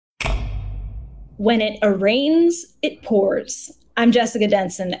When it rains, it pours. I'm Jessica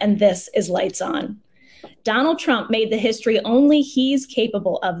Denson, and this is Lights On. Donald Trump made the history only he's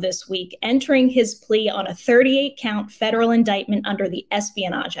capable of this week, entering his plea on a 38-count federal indictment under the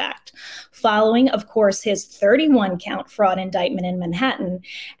Espionage Act, following, of course, his 31-count fraud indictment in Manhattan,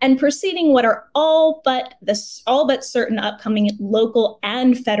 and preceding what are all but certain upcoming local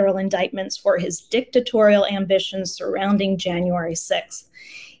and federal indictments for his dictatorial ambitions surrounding January 6th.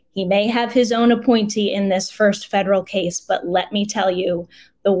 He may have his own appointee in this first federal case, but let me tell you,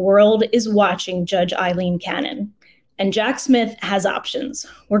 the world is watching Judge Eileen Cannon. And Jack Smith has options.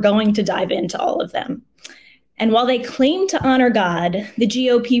 We're going to dive into all of them. And while they claim to honor God, the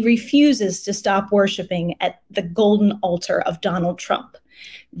GOP refuses to stop worshiping at the golden altar of Donald Trump.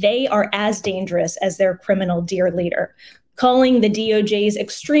 They are as dangerous as their criminal dear leader, calling the DOJ's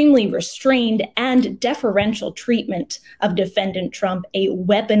extremely restrained and deferential treatment of defendant Trump a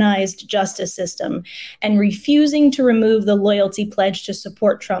weaponized justice system, and refusing to remove the loyalty pledge to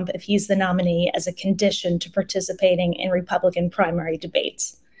support Trump if he's the nominee as a condition to participating in Republican primary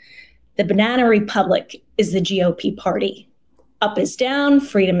debates. The Banana Republic is the GOP party. Up is down,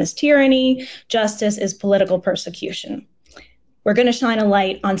 freedom is tyranny, justice is political persecution. We're going to shine a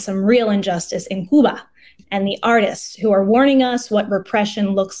light on some real injustice in Cuba and the artists who are warning us what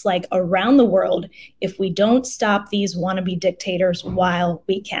repression looks like around the world if we don't stop these wannabe dictators while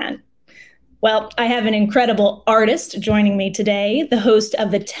we can. Well, I have an incredible artist joining me today, the host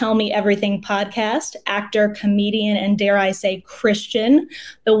of the Tell Me Everything podcast, actor, comedian, and dare I say Christian,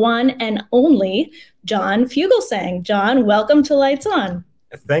 the one and only John Fugelsang. John, welcome to Lights On.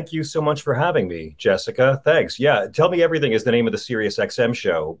 Thank you so much for having me, Jessica. Thanks. Yeah, Tell Me Everything is the name of the Sirius XM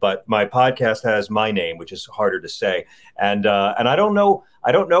show, but my podcast has my name, which is harder to say. And I don't know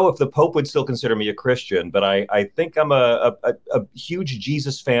if the Pope would still consider me a Christian, but I think I'm a huge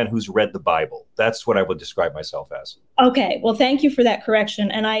Jesus fan who's read the Bible. That's what I would describe myself as. Okay, well, thank you for that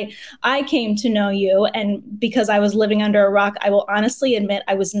correction. And I came to know you, and because I was living under a rock, I will honestly admit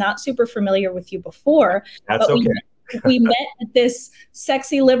I was not super familiar with you before. That's okay. We met at this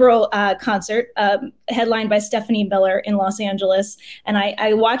sexy liberal concert headlined by Stephanie Miller in Los Angeles. And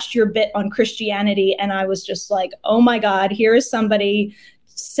I watched your bit on Christianity, and I was just like, oh my God, here is somebody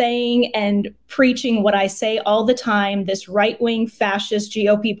saying and preaching what I say all the time, this right-wing fascist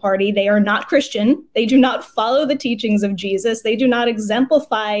GOP party. They are not Christian. They do not follow the teachings of Jesus. They do not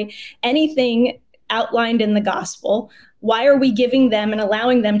exemplify anything outlined in the gospel. Why are we giving them and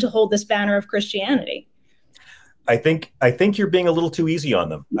allowing them to hold this banner of Christianity? I think you're being a little too easy on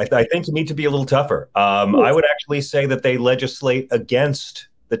them. I think you need to be a little tougher. I would actually say that they legislate against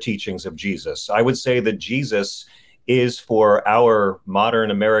the teachings of Jesus. I would say that Jesus is, for our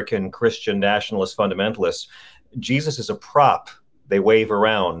modern American Christian nationalist fundamentalists, Jesus is a prop they wave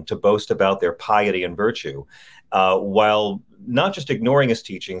around to boast about their piety and virtue, while not just ignoring his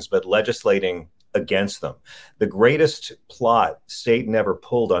teachings, but legislating against them. The greatest plot Satan ever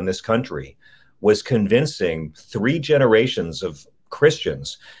pulled on this country was convincing 3 generations of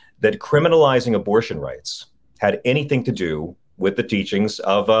Christians that criminalizing abortion rights had anything to do with the teachings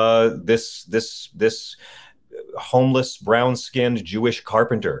of this homeless, brown-skinned Jewish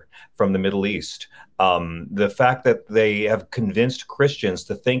carpenter from the Middle East. The fact that they have convinced Christians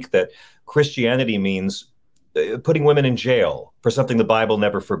to think that Christianity means putting women in jail for something the Bible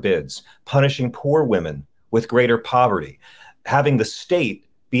never forbids, punishing poor women with greater poverty, having the state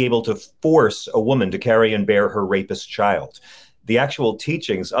be able to force a woman to carry and bear her rapist child. The actual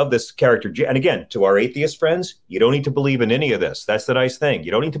teachings of this character, and again, to our atheist friends, you don't need to believe in any of this. That's the nice thing.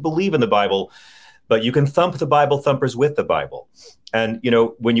 You don't need to believe in the Bible, but you can thump the Bible thumpers with the Bible. And,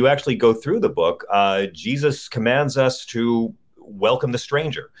 when you actually go through the book, Jesus commands us to welcome the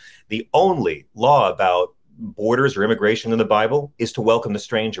stranger. The only law about borders or immigration in the Bible is to welcome the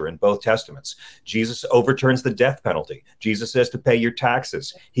stranger in both testaments. Jesus overturns the death penalty. Jesus says to pay your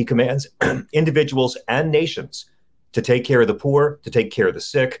taxes. He commands individuals and nations to take care of the poor, to take care of the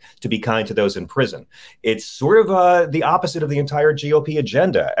sick, to be kind to those in prison. It's sort of the opposite of the entire GOP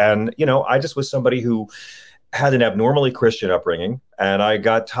agenda. And, I just was somebody who had an abnormally Christian upbringing, and I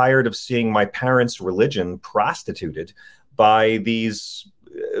got tired of seeing my parents' religion prostituted by these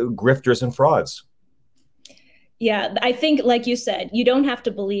grifters and frauds. Yeah, I think, like you said, you don't have to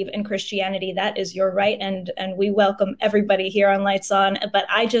believe in Christianity. That is your right. And we welcome everybody here on Lights On. But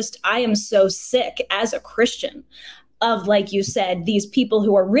I am so sick as a Christian of, like you said, these people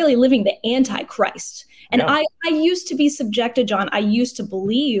who are really living the Antichrist. And yeah. I used to be subjected, John. I used to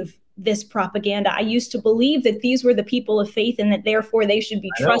believe this propaganda. I used to believe that these were the people of faith and that therefore they should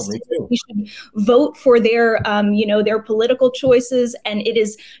be I know, me trusted. too. We should vote for their, their political choices. And it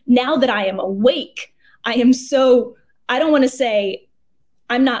is now that I am awake, I don't want to say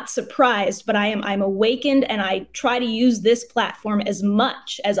I'm not surprised, but I'm awakened, and I try to use this platform as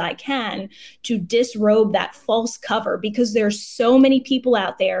much as I can to disrobe that false cover, because there's so many people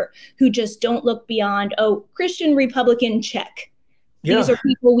out there who just don't look beyond, oh, Christian, Republican, check. These are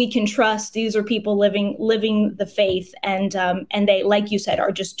people we can trust. These are people living the faith, and they, like you said,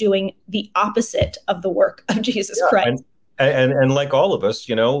 are just doing the opposite of the work of Jesus Christ. And like all of us,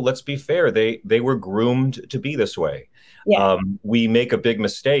 let's be fair. They were groomed to be this way. Yeah. We make a big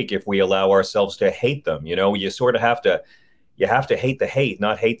mistake if we allow ourselves to hate them. You sort of have to hate the hate,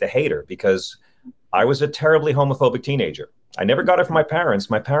 not hate the hater, because I was a terribly homophobic teenager. I never got it from my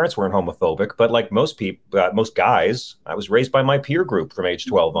parents. My parents weren't homophobic, but like most people, most guys, I was raised by my peer group from age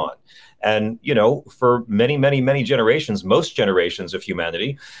 12 on. And, for many, many, many generations, most generations of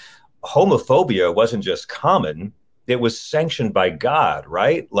humanity, homophobia wasn't just common. It was sanctioned by God,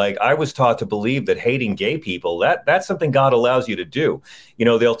 right? Like, I was taught to believe that hating gay people, that's something God allows you to do.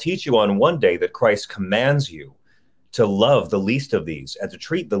 They'll teach you on one day that Christ commands you to love the least of these and to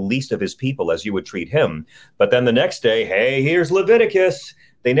treat the least of his people as you would treat him. But then the next day, hey, here's Leviticus.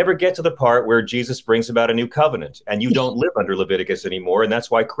 They never get to the part where Jesus brings about a new covenant and you don't live under Leviticus anymore. And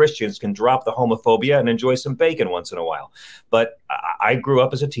that's why Christians can drop the homophobia and enjoy some bacon once in a while. But I grew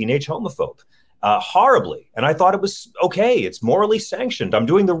up as a teenage homophobe. Horribly. And I thought it was okay. It's morally sanctioned. I'm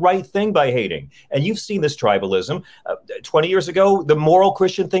doing the right thing by hating. And you've seen this tribalism. 20 years ago, the moral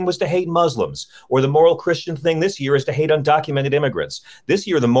Christian thing was to hate Muslims, or the moral Christian thing this year is to hate undocumented immigrants. This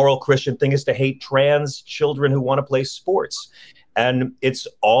year, the moral Christian thing is to hate trans children who want to play sports. And it's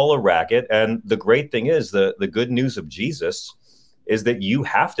all a racket. And the great thing is the good news of Jesus is that you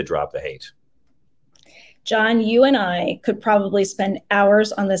have to drop the hate. John, you and I could probably spend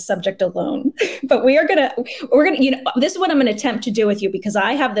hours on this subject alone, but we're gonna, this is what I'm gonna attempt to do with you, because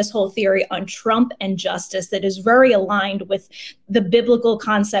I have this whole theory on Trump and justice that is very aligned with the biblical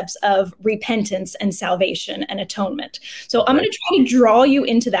concepts of repentance and salvation and atonement. So I'm gonna try to draw you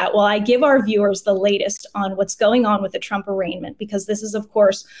into that while I give our viewers the latest on what's going on with the Trump arraignment, because this is, of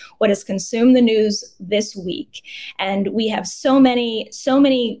course, what has consumed the news this week. And we have so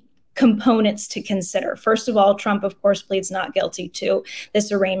many components to consider. First of all, Trump, of course, pleads not guilty to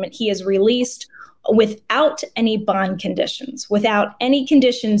this arraignment. He is released without any bond conditions, without any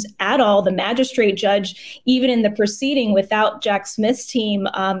conditions at all. The magistrate judge, even in the proceeding, without Jack Smith's team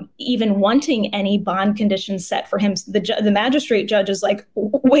even wanting any bond conditions set for him, the magistrate judge is like,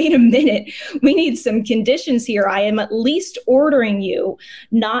 wait a minute, we need some conditions here. I am at least ordering you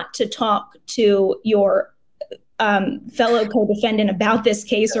not to talk to your fellow co-defendant about this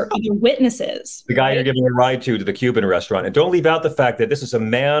case or other witnesses. The guy you're giving a ride to the Cuban restaurant. And don't leave out the fact that this is a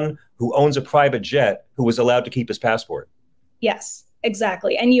man who owns a private jet who was allowed to keep his passport. Yes,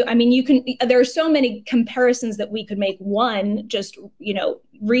 exactly. And there are so many comparisons that we could make. One, just,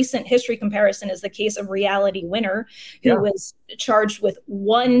 recent history comparison is the case of Reality Winner, who was charged with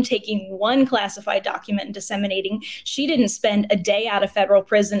taking one classified document and disseminating. She didn't spend a day out of federal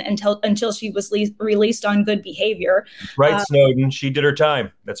prison until she was released on good behavior. Right, Snowden. She did her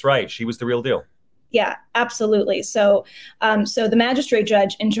time. That's right. She was the real deal. Yeah, absolutely. So the magistrate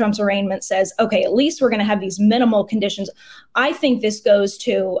judge in Trump's arraignment says, okay, at least we're going to have these minimal conditions. I think this goes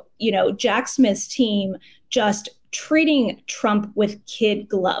to, Jack Smith's team just treating Trump with kid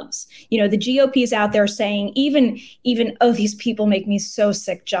gloves. The GOP is out there saying, even, oh, these people make me so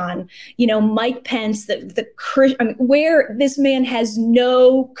sick, John. Mike Pence, where this man has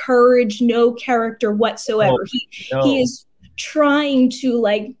no courage, no character whatsoever. He is trying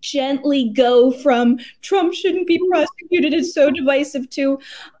to gently go from Trump shouldn't be prosecuted, it's so divisive, to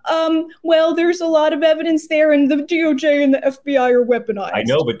well, there's a lot of evidence there, and the DOJ and the FBI are weaponized. I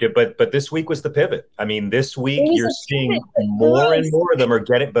know, but this week was the pivot. I mean, this week you're seeing more and more of them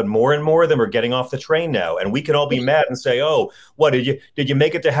are getting off the train now, and we can all be mad and say, "Oh, what did you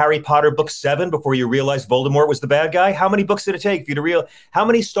make it to Harry Potter book 7 before you realized Voldemort was the bad guy? How many books did it take for you to how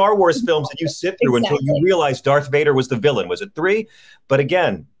many Star Wars films did you sit through until you realized Darth Vader was the villain? Was it 3?" But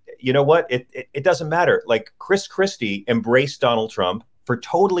again, you know what? It doesn't matter. Like, Chris Christie embraced Donald Trump for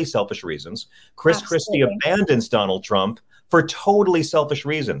totally selfish reasons. Chris Christie abandons Donald Trump for totally selfish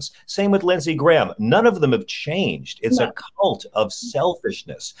reasons. Same with Lindsey Graham. None of them have changed. It's a cult of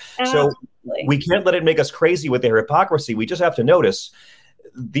selfishness. So we can't let it make us crazy with their hypocrisy. We just have to notice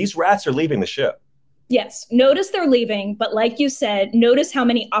these rats are leaving the ship. Yes, notice they're leaving, but like you said, notice how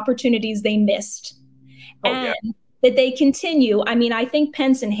many opportunities they missed. that they continue. I mean, I think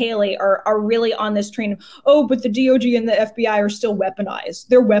Pence and Haley are really on this train of, oh, but the DOJ and the FBI are still weaponized.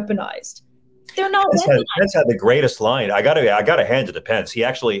 They're weaponized. They're not weaponized. Pence had the greatest line. I gotta hand it to Pence. He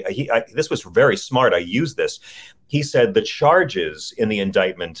actually, this was very smart. I used this. He said, the charges in the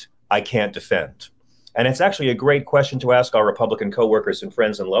indictment I can't defend. And it's actually a great question to ask our Republican coworkers and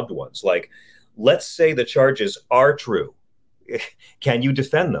friends and loved ones. Like, let's say the charges are true. Can you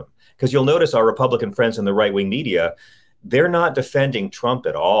defend them? Because you'll notice our Republican friends in the right-wing media, they're not defending Trump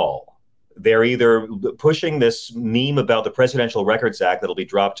at all. They're either pushing this meme about the Presidential Records Act that'll be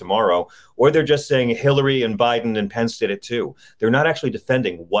dropped tomorrow, or they're just saying Hillary and Biden and Pence did it too. They're not actually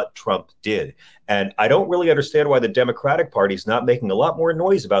defending what Trump did. And I don't really understand why the Democratic Party is not making a lot more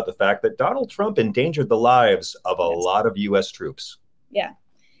noise about the fact that Donald Trump endangered the lives of a lot of U.S. troops. Yeah.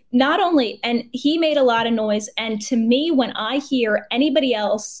 Not only, and he made a lot of noise. And to me, when I hear anybody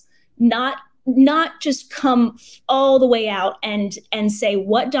else not just come all the way out and say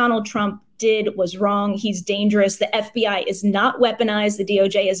what Donald Trump did was wrong, he's dangerous, the FBI is not weaponized, the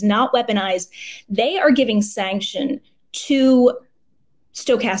DOJ is not weaponized, they are giving sanction to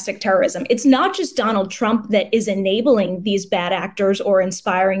stochastic terrorism. It's not just Donald Trump that is enabling these bad actors or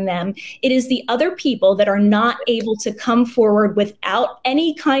inspiring them. It is the other people that are not able to come forward without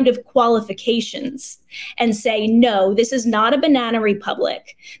any kind of qualifications and say, no, this is not a banana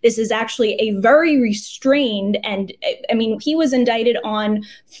republic. This is actually a very restrained, and I mean, he was indicted on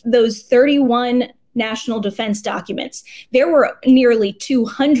those 31 national defense documents. There were nearly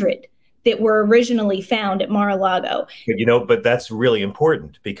 200 that were originally found at Mar-a-Lago. But that's really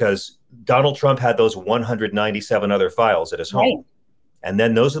important because Donald Trump had those 197 other files at his home. Right. And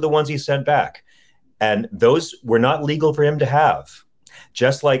then those are the ones he sent back. And those were not legal for him to have.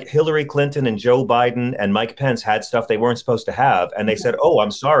 Just like Hillary Clinton and Joe Biden and Mike Pence had stuff they weren't supposed to have. And they said, oh,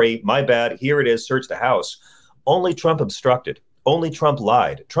 I'm sorry, my bad. Here it is. Search the house. Only Trump obstructed. Only Trump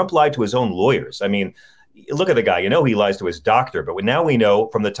lied. Trump lied to his own lawyers. I mean, look at the guy, he lies to his doctor, but now we know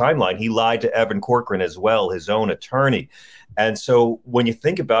from the timeline, he lied to Evan Corcoran as well, his own attorney. And so when you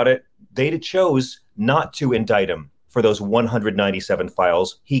think about it, they chose not to indict him for those 197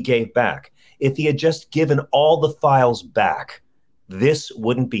 files he gave back. If he had just given all the files back, this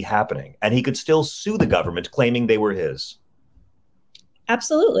wouldn't be happening. And he could still sue the government claiming they were his.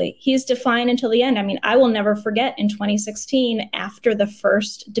 Absolutely. He's defiant until the end. I mean, I will never forget in 2016, after the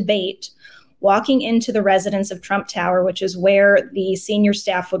first debate, walking into the residence of Trump Tower, which is where the senior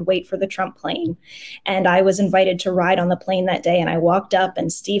staff would wait for the Trump plane. And I was invited to ride on the plane that day. And I walked up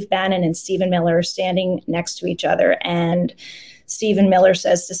and Steve Bannon and Stephen Miller are standing next to each other. And Stephen Miller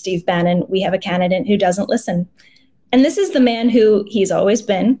says to Steve Bannon, we have a candidate who doesn't listen. And this is the man who he's always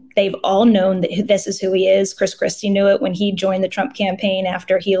been. They've all known that this is who he is. Chris Christie knew it when he joined the Trump campaign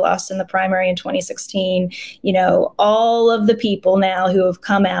after he lost in the primary in 2016. All of the people now who have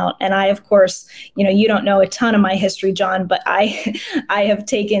come out. And I, of course, you don't know a ton of my history, John, but I have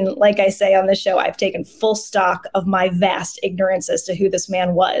taken, like I say on the show, I've taken full stock of my vast ignorance as to who this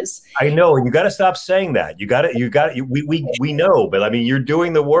man was. I know. You got to stop saying that. We know, but I mean, you're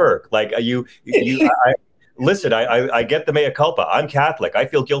doing the work. Like Listen, I get the mea culpa. I'm Catholic. I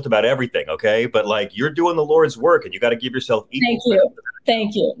feel guilt about everything, okay? But you're doing the Lord's work and you got to give yourself equal.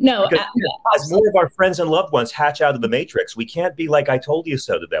 Thank you. No, as more of our friends and loved ones hatch out of the matrix, we can't be like, I told you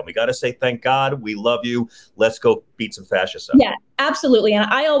so to them. We got to say, thank God, we love you. Let's go beat some fascists up. Yeah, absolutely. And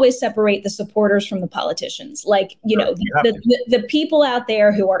I always separate the supporters from the politicians. The people out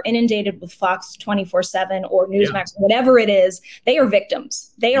there who are inundated with Fox 24/7 or Newsmax, whatever it is, they are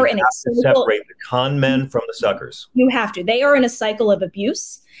victims. They are in a cycle. Separate the con men from the suckers. You have to. They are in a cycle of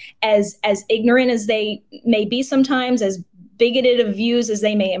abuse, as ignorant as they may be sometimes, as bigoted of views as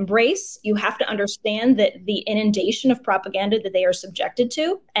they may embrace. You have to understand that the inundation of propaganda that they are subjected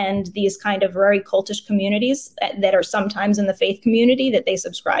to, and these kind of very cultish communities that are sometimes in the faith community that they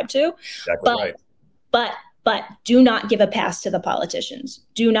subscribe to. Exactly right. But do not give a pass to the politicians.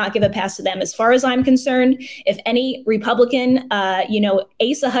 Do not give a pass to them. As far as I'm concerned, if any Republican,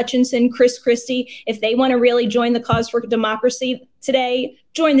 Asa Hutchinson, Chris Christie, if they want to really join the cause for democracy today,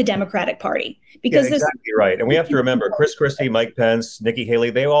 join the Democratic Party. Because exactly right. And we have to remember, Chris Christie, Mike Pence, Nikki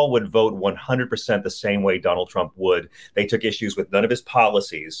Haley, they all would vote 100% the same way Donald Trump would. They took issues with none of his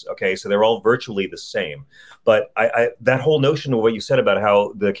policies. Okay, so they're all virtually the same. But that whole notion of what you said about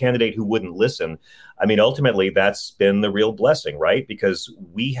how the candidate who wouldn't listen, I mean, ultimately, that's been the real blessing, right? Because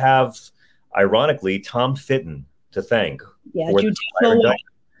we have, ironically, Tom Fitton to thank. Yeah,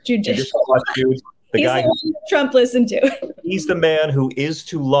 judicial watch. He's the one Trump listened to. He's the man who is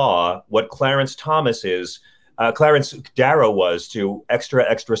to law what Clarence Thomas is Clarence Darrow was to extra,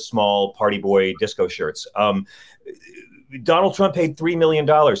 extra small party boy disco shirts. Donald Trump paid $3 million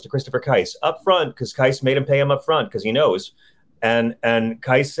to Christopher Kice up front because Kice made him pay him up front because he knows. And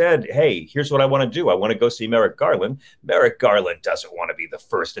Kice said, hey, here's what I want to do. I want to go see Merrick Garland. Merrick Garland doesn't want to be the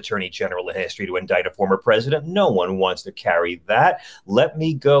first attorney general in history to indict a former president. No one wants to carry that. Let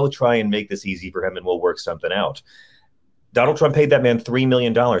me go try and make this easy for him and we'll work something out. Donald Trump paid that man $3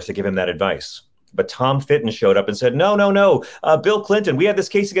 million to give him that advice. But Tom Fitton showed up and said, no, Bill Clinton, we had this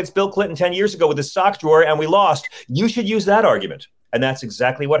case against Bill Clinton 10 years ago with his sock drawer and we lost. You should use that argument. And that's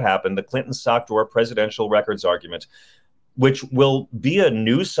exactly what happened. The Clinton sock drawer presidential records argument, which will be a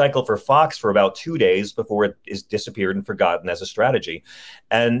news cycle for Fox for about 2 days before it is disappeared and forgotten as a strategy.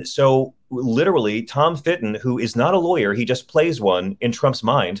 And so literally Tom Fitton, who is not a lawyer, he just plays one in Trump's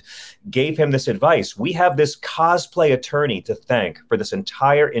mind, gave him this advice. We have this cosplay attorney to thank for this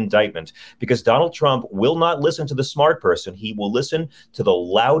entire indictment because Donald Trump will not listen to the smart person. He will listen to the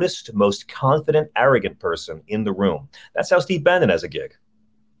loudest, most confident, arrogant person in the room. That's how Steve Bannon has a gig.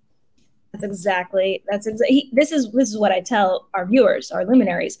 This is what I tell our viewers, our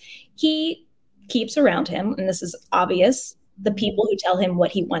luminaries. He keeps around him, and this is obvious, the people who tell him what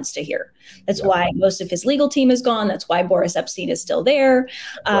he wants to hear. That's why most of his legal team is gone. That's why Boris Epstein is still there.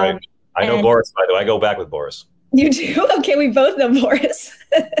 Right. I know Boris, by the way. I go back with Boris. You do? Okay, we both know Boris.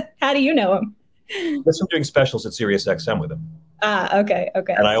 How do you know him? Just from doing specials at Sirius XM with him. Okay.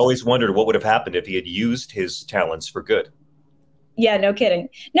 And I always wondered what would have happened if he had used his talents for good. Yeah, no kidding.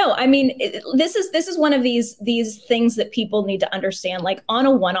 No, I mean, this is one of these things that people need to understand. Like on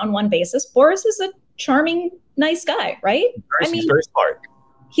a one-on-one basis, Boris is a charming, nice guy, right? He's very smart.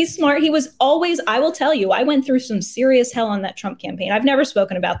 He's smart. He was always, I will tell you, I went through some serious hell on that Trump campaign. I've never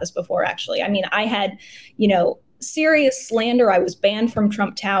spoken about this before, actually. I mean, I had, serious slander. I was banned from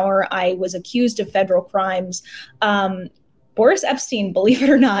Trump Tower. I was accused of federal crimes. Boris Epstein, believe it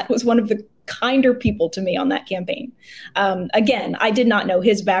or not, was one of the kinder people to me on that campaign. Again, I did not know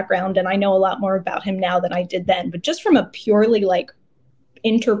his background, and I know a lot more about him now than I did then. But just from a purely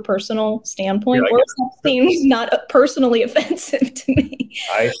interpersonal standpoint, Boris Epstein was not personally offensive to me.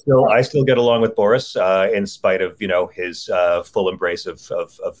 I still get along with Boris in spite of his full embrace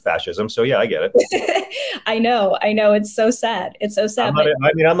of fascism. So yeah, I get it. I know. It's so sad.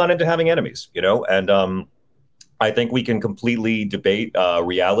 I'm not into having enemies, and I think we can completely debate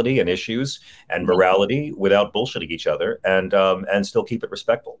reality and issues and morality without bullshitting each other and still keep it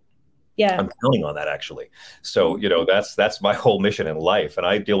respectful. Yeah. I'm counting on that, actually. So, that's my whole mission in life. And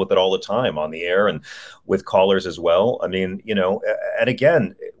I deal with it all the time on the air and with callers as well. I mean, and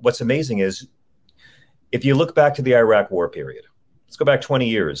again, what's amazing is if you look back to the Iraq War period, let's go back 20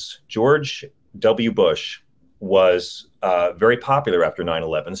 years. George W. Bush was very popular after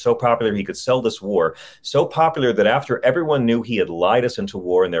 9/11, so popular he could sell this war, so popular that after everyone knew he had lied us into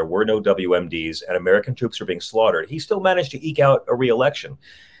war and there were no WMDs and American troops were being slaughtered, he still managed to eke out a re-election.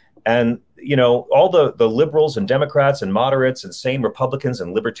 And, all the liberals and Democrats and moderates and sane Republicans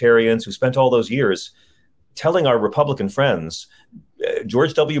and libertarians who spent all those years telling our Republican friends,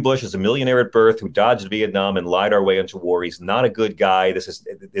 George W. Bush is a millionaire at birth who dodged Vietnam and lied our way into war. He's not a good guy.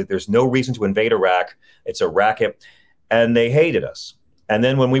 There's no reason to invade Iraq. It's a racket. And they hated us. And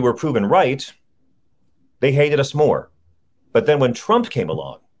then when we were proven right, they hated us more. But then when Trump came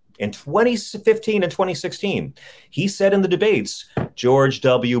along in 2015 and 2016, he said in the debates, George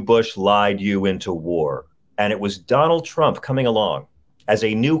W. Bush lied you into war. And it was Donald Trump coming along as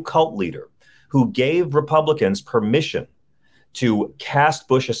a new cult leader who gave Republicans permission to cast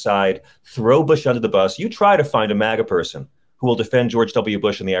Bush aside, throw Bush under the bus. You try to find a MAGA person who will defend George W.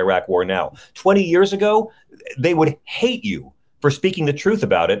 Bush in the Iraq War now. 20 years ago, they would hate you for speaking the truth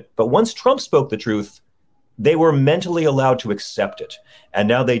about it. But once Trump spoke the truth, they were mentally allowed to accept it. And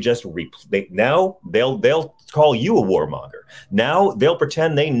now they just now they'll call you a warmonger. Now they'll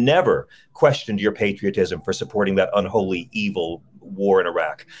pretend they never questioned your patriotism for supporting that unholy, evil war in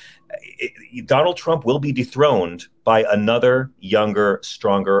Iraq. Donald Trump will be dethroned by another younger,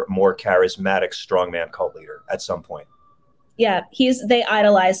 stronger, more charismatic strongman cult leader at some point. Yeah, they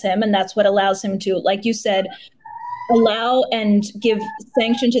idolize him, and that's what allows him to, like you said, allow and give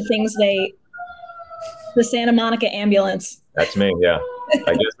sanction to things the Santa Monica ambulance. That's me, yeah.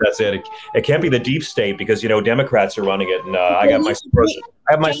 I guess that's it. It can't be the deep state because, Democrats are running it, and I have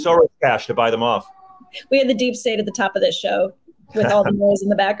my Soros cash to buy them off. We had the deep state at the top of this show with all the noise in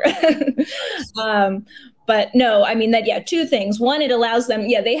the background. But no, I mean two things. One, it allows them,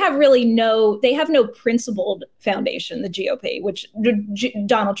 they have no principled foundation, the GOP, which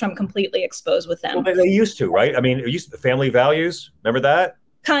Donald Trump completely exposed with them. Well, they used to, right? I mean, it used to, family values. Remember that?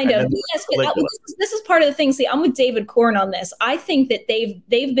 Kind And of, then yes, but Caligula. this is part of the thing. See, I'm with David Korn on this. I think that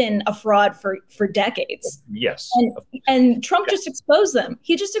they've been a fraud for decades, Yes. and Trump just exposed them.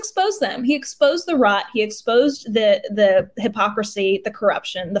 He just exposed them. He exposed the rot. He exposed the hypocrisy, the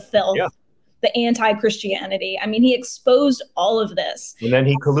corruption, the filth, Yeah. the anti-Christianity. I mean, he exposed all of this. And then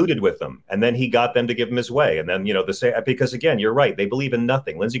he colluded with them, and then he got them to give him his way. And then, because again, you're right. They believe in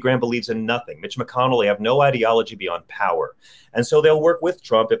nothing. Lindsey Graham believes in nothing. Mitch McConnell, they have no ideology beyond power. And so they'll work with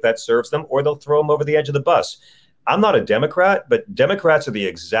Trump if that serves them, or they'll throw him over the edge of the bus. I'm not a Democrat, but Democrats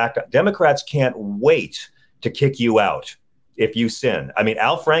can't wait to kick you out if you sin. I mean,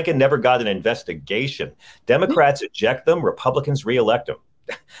 Al Franken never got an investigation. Democrats eject them. Republicans reelect them.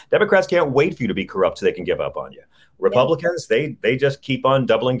 Democrats can't wait for you to be corrupt so they can give up on you. Republicans, they just keep on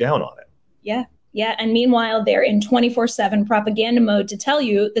doubling down on it. Yeah. Yeah. And meanwhile, they're in 24/7 propaganda mode to tell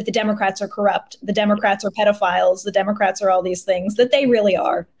you that the Democrats are corrupt. The Democrats are pedophiles. The Democrats are all these things that they really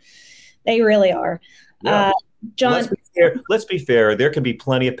are. They really are. Yeah. John, let's be fair. There can be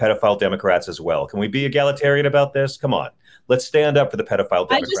plenty of pedophile Democrats as well. Can we be egalitarian about this? Come on. Let's stand up for the pedophile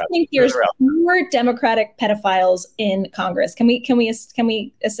Democrats. I just think there's more Democratic pedophiles in Congress. Can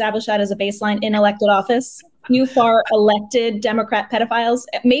we establish that as a baseline in elected office? Few far elected Democrat pedophiles?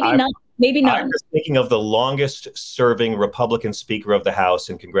 Maybe not. Maybe not. I'm just thinking of the longest serving Republican Speaker of the House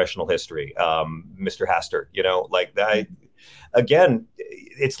in congressional history, Mr. Hastert. Again,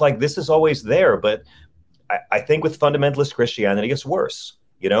 it's like this is always there, but I think with fundamentalist Christianity, it's worse.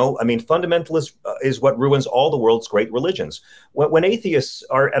 Fundamentalism is what ruins all the world's great religions. When atheists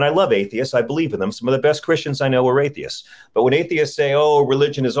are, and I love atheists, I believe in them. Some of the best Christians I know are atheists. But when atheists say, oh,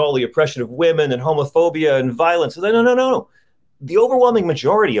 religion is all the oppression of women and homophobia and violence, no. The overwhelming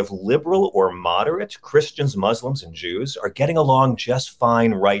majority of liberal or moderate Christians, Muslims, and Jews are getting along just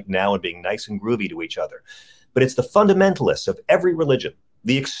fine right now and being nice and groovy to each other. But it's the fundamentalists of every religion,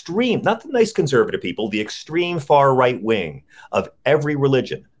 the extreme, not the nice conservative people, the extreme far right wing of every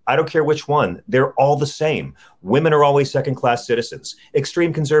religion. I don't care which one. They're all the same. Women are always second-class citizens.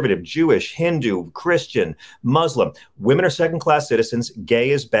 Extreme conservative, Jewish, Hindu, Christian, Muslim. Women are second-class citizens. Gay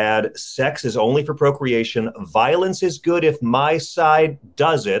is bad. Sex is only for procreation. Violence is good if my side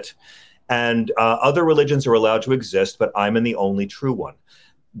does it. And other religions are allowed to exist, but I'm in the only true one.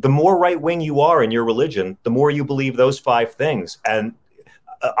 The more right-wing you are in your religion, the more you believe those five things. And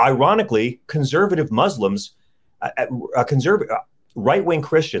ironically, conservative Muslims, right-wing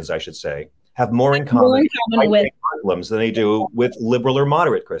Christians, I should say, have more in common with Muslims than they do with liberal or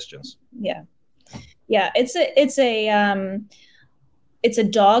moderate Christians. Yeah. It's a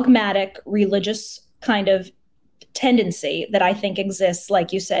dogmatic religious kind of tendency that I think exists,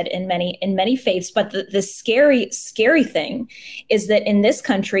 like you said, in many faiths. But the scary thing is that in this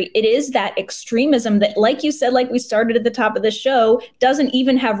country, it is that extremism that, like you said, like we started at the top of the show, doesn't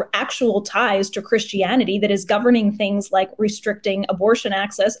even have actual ties to Christianity, that is governing things like restricting abortion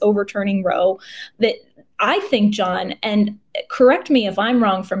access, overturning Roe. That I think, John, and correct me if I'm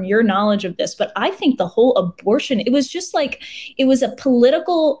wrong from your knowledge of this, but I think the whole abortion, it was just like, it was a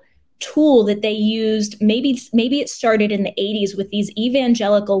political tool that they used. Maybe it started in the 80s with these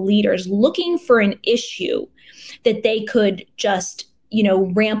evangelical leaders looking for an issue that they could just,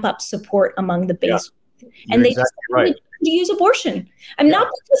 ramp up support among the base. Yeah, and they exactly right. to use abortion. Not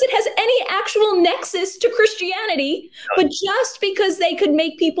because it has any actual nexus to Christianity, but just because they could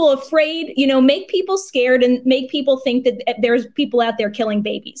make people afraid, make people scared and make people think that there's people out there killing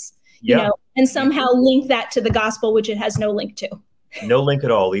babies, and somehow link that to the gospel, which it has no link to. No link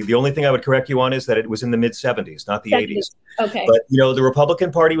at all. The only thing I would correct you on is that it was in the mid-'70s, not the 80s. Okay. But, the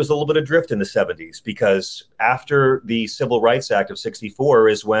Republican Party was a little bit adrift in the 70s because after the Civil Rights Act of 64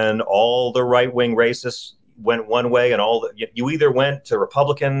 is when all the right-wing racists went one way and you either went to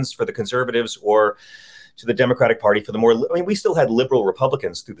Republicans for the conservatives or to the Democratic Party for the more, we still had liberal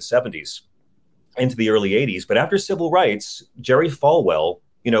Republicans through the 70s into the early 80s. But after civil rights, Jerry Falwell,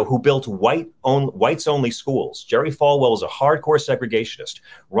 who built whites-only schools. Jerry Falwell was a hardcore segregationist.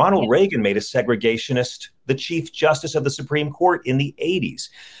 Ronald Reagan made a segregationist the Chief Justice of the Supreme Court in the 80s.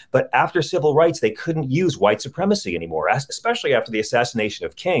 But after civil rights, they couldn't use white supremacy anymore, especially after the assassination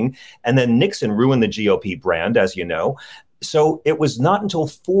of King. And then Nixon ruined the GOP brand, as you know. So it was not until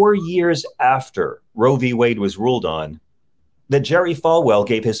 4 years after Roe v. Wade was ruled on that Jerry Falwell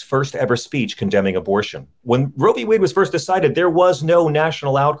gave his first ever speech condemning abortion. When Roe v. Wade was first decided, there was no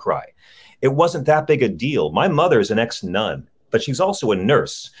national outcry. It wasn't that big a deal. My mother is an ex-nun, but she's also a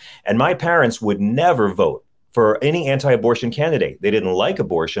nurse. And my parents would never vote for any anti-abortion candidate. They didn't like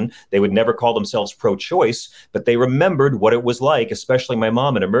abortion. They would never call themselves pro-choice, but they remembered what it was like, especially my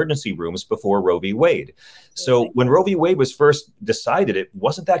mom, in emergency rooms before Roe v. Wade. So when Roe v. Wade was first decided, it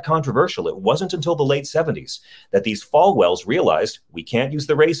wasn't that controversial. It wasn't until the late 70s that these Falwells realized we can't use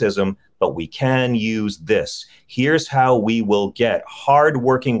the racism, but we can use this. Here's how we will get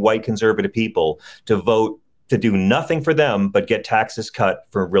hardworking white conservative people to vote to do nothing for them but get taxes cut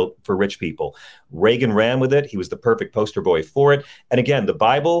for rich people. Reagan ran with it. He was the perfect poster boy for it. And again, the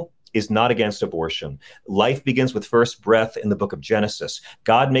Bible is not against abortion. Life begins with first breath in the book of Genesis.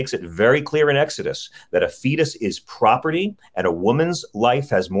 God makes it very clear in Exodus that a fetus is property and a woman's life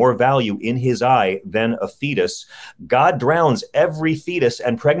has more value in his eye than a fetus. God drowns every fetus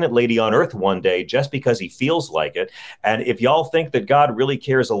and pregnant lady on earth one day just because he feels like it. And if y'all think that God really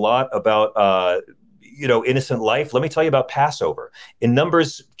cares a lot about innocent life, let me tell you about Passover. In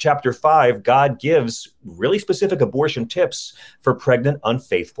Numbers chapter 5, God gives really specific abortion tips for pregnant,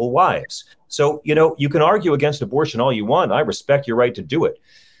 unfaithful wives. So, you can argue against abortion all you want. I respect your right to do it.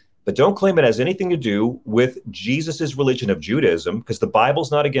 But don't claim it has anything to do with Jesus's religion of Judaism, because the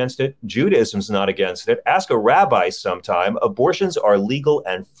Bible's not against it. Judaism's not against it. Ask a rabbi sometime. Abortions are legal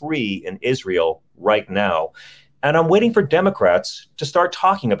and free in Israel right now. And I'm waiting for Democrats to start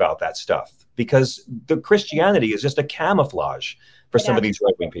talking about that stuff, because the Christianity is just a camouflage for some of these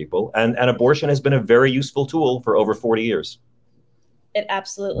right-wing people. And abortion has been a very useful tool for over 40 years. It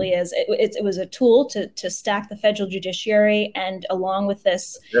absolutely is. It was a tool to stack the federal judiciary. And along with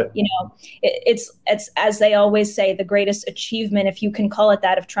this, it's as they always say, the greatest achievement, if you can call it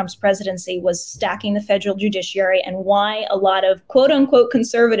that, of Trump's presidency was stacking the federal judiciary, and why a lot of quote unquote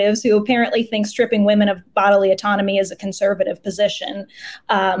conservatives who apparently think stripping women of bodily autonomy is a conservative position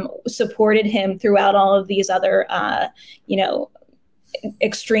supported him throughout all of these other,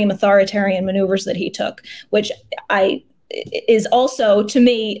 extreme authoritarian maneuvers that he took, which is also, to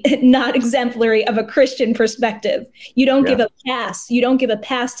me, not exemplary of a Christian perspective. You don't give a pass. You don't give a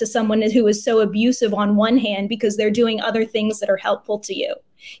pass to someone who is so abusive on one hand because they're doing other things that are helpful to you.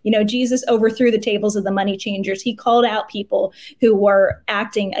 Jesus overthrew the tables of the money changers. He called out people who were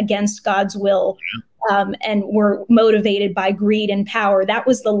acting against God's will and were motivated by greed and power. That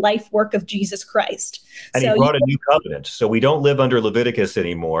was the life work of Jesus Christ. And he brought a new covenant. So we don't live under Leviticus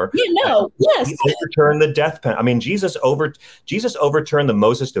anymore. Yes. He overturned the death penalty. I mean, Jesus overturned the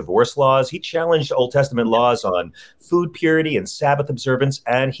Moses divorce laws. He challenged Old Testament laws on food purity and Sabbath observance,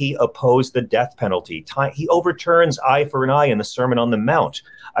 and he opposed the death penalty. He overturns eye for an eye in the Sermon on the Mount.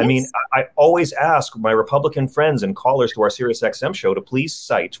 I mean, I always ask my Republican friends and callers to our SiriusXM show to please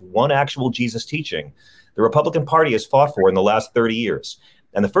cite one actual Jesus teaching the Republican Party has fought for in the last 30 years.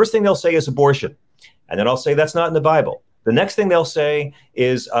 And the first thing they'll say is abortion. And then I'll say that's not in the Bible. The next thing they'll say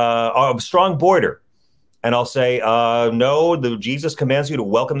is a strong border. And I'll say, no, Jesus commands you to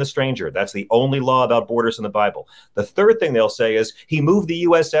welcome the stranger. That's the only law about borders in the Bible. The third thing they'll say is he moved the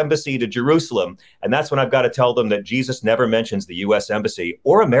U.S. Embassy to Jerusalem. And that's when I've got to tell them that Jesus never mentions the U.S. Embassy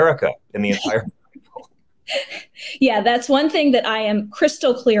or America in the entire Bible. Yeah, that's one thing that I am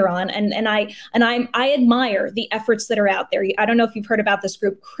crystal clear on. And I admire the efforts that are out there. I don't know if you've heard about this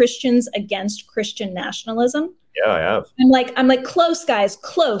group, Christians Against Christian Nationalism. Yeah, I have. I'm like, close, guys,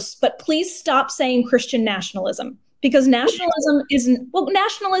 close. But please stop saying Christian nationalism, because nationalism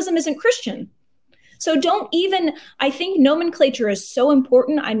isn't Christian. So I think nomenclature is so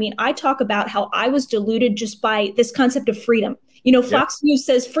important. I mean, I talk about how I was deluded just by this concept of freedom. Fox News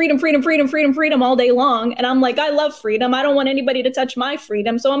says freedom, freedom, freedom, freedom, freedom all day long. And I'm like, I love freedom. I don't want anybody to touch my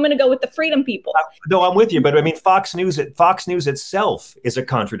freedom. So I'm going to go with the freedom people. No, I'm with you. But I mean, Fox News itself is a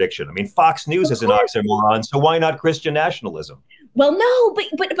contradiction. I mean, Fox News is an oxymoron. So why not Christian nationalism? Well, no,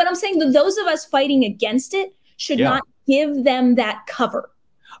 but I'm saying that those of us fighting against it should not give them that cover.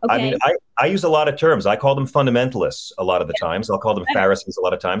 Okay? I mean, I use a lot of terms. I call them fundamentalists a lot of the times. I'll call them Pharisees a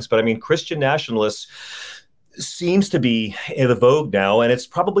lot of times. But I mean, Christian nationalists seems to be in the vogue now, and it's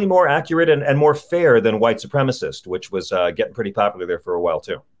probably more accurate and more fair than white supremacist, which was getting pretty popular there for a while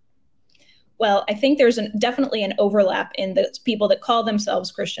too. Well, I think there's definitely an overlap in the people that call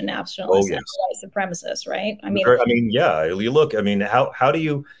themselves Christian nationalists and white supremacists, right? You look. I mean, how do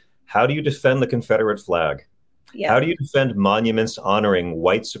you defend the Confederate flag? Yeah. How do you defend monuments honoring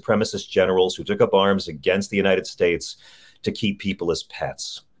white supremacist generals who took up arms against the United States to keep people as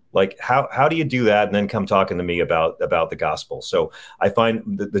pets? Like, how do you do that and then come talking to me about the gospel? So I find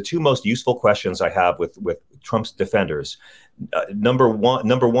the two most useful questions I have with Trump's defenders. Number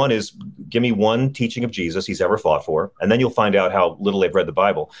one is, give me one teaching of Jesus he's ever fought for, and then you'll find out how little they've read the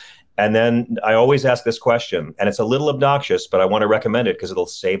Bible. And then I always ask this question, and it's a little obnoxious, but I want to recommend it because it'll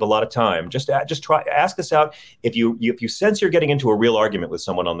save a lot of time. Just try ask this out. If you sense you're getting into a real argument with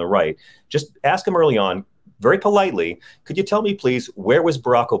someone on the right, just ask them early on, very politely, could you tell me, please, where was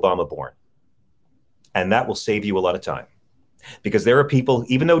Barack Obama born? And that will save you a lot of time. Because there are people,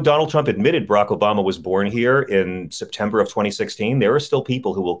 even though Donald Trump admitted Barack Obama was born here in September of 2016, there are still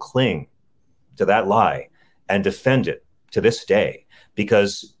people who will cling to that lie and defend it to this day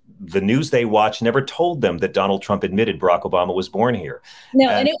because the news they watch never told them that Donald Trump admitted Barack Obama was born here. No,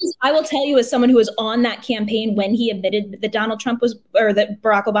 and it was, I will tell you, as someone who was on that campaign when he admitted that Donald Trump was, or that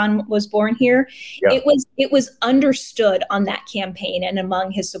Barack Obama was born here, yeah. It was understood on that campaign and among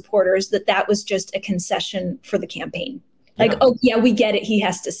his supporters that that was just a concession for the campaign. Like, yeah. Oh, yeah, we get it. He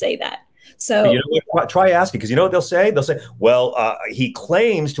has to say that. So but you know what? Try asking, because you know what they'll say? They'll say, well, he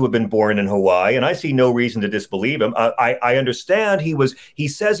claims to have been born in Hawaii, and I see no reason to disbelieve him. I understand he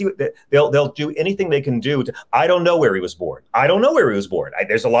says they'll do anything they can do to, I don't know where he was born. I don't know where he was born.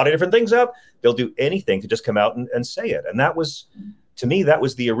 There's a lot of different things up. They'll do anything to just come out and say it. And that was, to me, that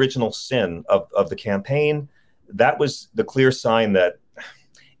was the original sin of the campaign. That was the clear sign that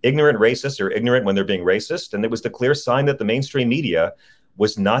ignorant racists are ignorant when they're being racist. And it was the clear sign that the mainstream media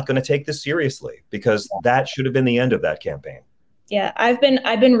was not going to take this seriously, because that should have been the end of that campaign. Yeah, I've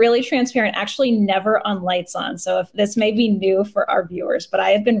been really transparent, actually never on Lights On. So if this may be new for our viewers, but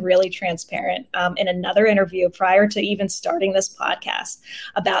I have been really transparent in another interview prior to even starting this podcast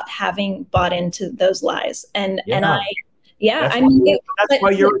about having bought into those lies. And that's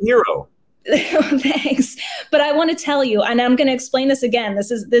why you're a hero. Thanks. But I want to tell you, and I'm going to explain this again.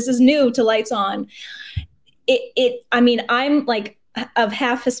 This is new to Lights On. I mean, I'm like of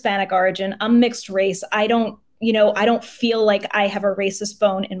half Hispanic origin. I'm mixed race. I don't feel like I have a racist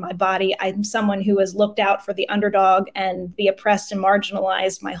bone in my body. I'm someone who has looked out for the underdog and the oppressed and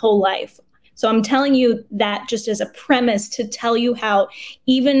marginalized my whole life. So I'm telling you that just as a premise to tell you how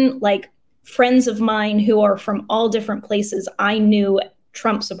even like friends of mine who are from all different places, I knew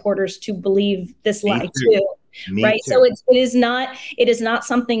Trump supporters to believe this lie too. Right. Too. So it is not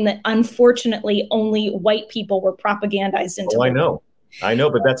something that unfortunately only white people were propagandized into. Oh, I know,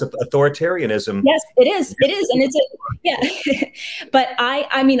 but that's authoritarianism. Yes, it is. It is. And but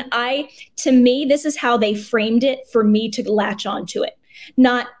to me, this is how they framed it for me to latch onto it.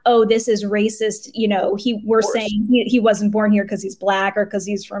 Not, oh, this is racist. We're saying he wasn't born here because he's black or because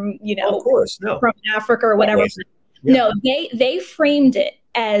he's from, of course, no. From Africa or whatever. Yeah. No, they framed it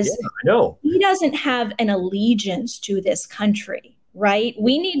as he doesn't have an allegiance to this country, right?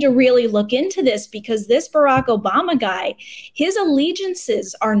 We need to really look into this because this Barack Obama guy, his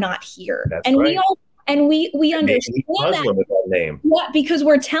allegiances are not here. That's right. We understand that. With that name. Yeah, because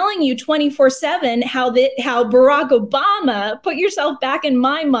we're telling you 24/7 how Barack Obama, put yourself back in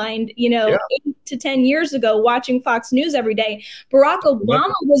my mind, 8 to 10 years ago, watching Fox News every day. Barack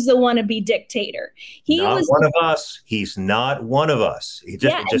Obama was the wannabe dictator. He was one of us. He's not one of us. It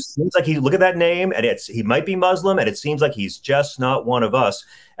just seems like look at that name, and he might be Muslim, and it seems like he's just not one of us.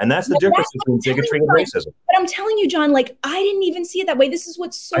 And that's the difference between bigotry and racism. But I'm telling you, John, like, I didn't even see it that way. This is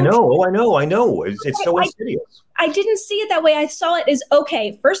what's so I know. It's so insidious. I didn't see it that way. I saw it as,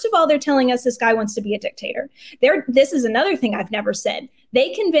 okay, first of all, they're telling us this guy wants to be a dictator. This is another thing I've never said.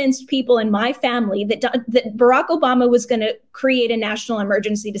 They convinced people in my family that Barack Obama was going to create a national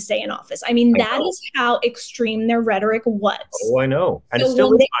emergency to stay in office. I mean, that is how extreme their rhetoric was. Oh, I know. And it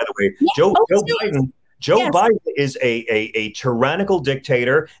still is, by the way. Joe Biden. Biden is a tyrannical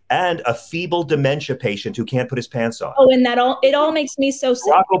dictator and a feeble dementia patient who can't put his pants on. Oh, and it all makes me so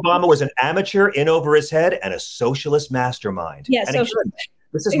sick. Barack Obama was an amateur in over his head and a socialist mastermind. Yeah, and again,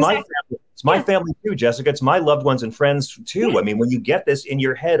 this is my family. It's my family too, Jessica. It's my loved ones and friends too. I mean, when you get this in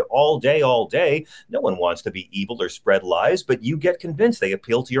your head all day, no one wants to be evil or spread lies, but you get convinced. They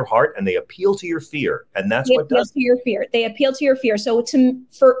appeal to your heart and they appeal to your fear. And that's what does. They appeal to your fear. They appeal to your fear. So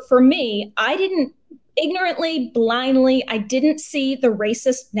for me, I didn't ignorantly, blindly, I didn't see the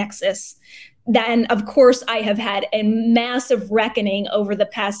racist nexus. Then, of course, I have had a massive reckoning over the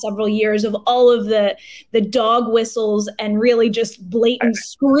past several years of all of the dog whistles and really just blatant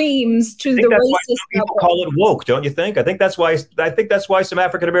screams to the racist. People call it woke, don't you think? I think that's why some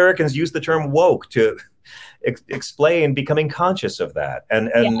African Americans use the term woke to explain becoming conscious of that.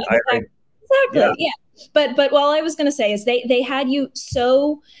 Exactly. But all I was going to say is they had you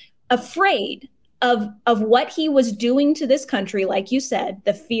so afraid of what he was doing to this country, like you said,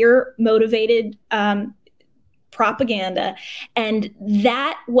 the fear motivated propaganda. And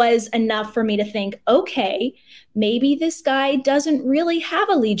that was enough for me to think, okay, maybe this guy doesn't really have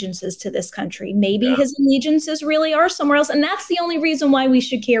allegiances to this country. Maybe his allegiances really are somewhere else. And that's the only reason why we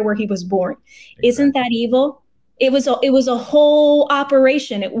should care where he was born. Exactly. Isn't that evil? It was a whole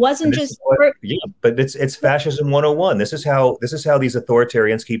operation. It wasn't just but it's fascism 101. This is how these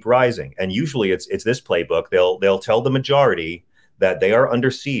authoritarians keep rising. And usually it's this playbook. They'll tell the majority that they are under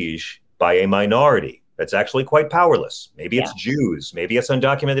siege by a minority that's actually quite powerless. Maybe it's Jews, maybe it's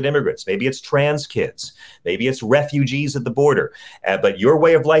undocumented immigrants, maybe it's trans kids, maybe it's refugees at the border. But your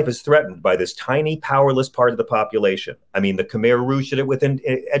way of life is threatened by this tiny, powerless part of the population. I mean, the Khmer Rouge did it with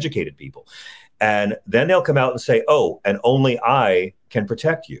educated people. And then they'll come out and say, oh, and only I can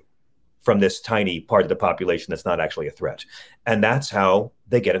protect you from this tiny part of the population that's not actually a threat. And that's how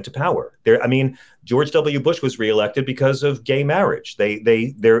they get into power. George W. Bush was reelected because of gay marriage. They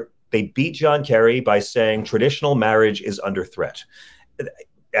beat John Kerry by saying traditional marriage is under threat.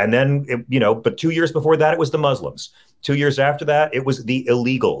 And then, but 2 years before that, it was the Muslims. 2 years after that, it was the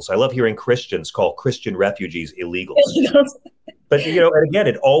illegals. I love hearing Christians call Christian refugees illegals. But, and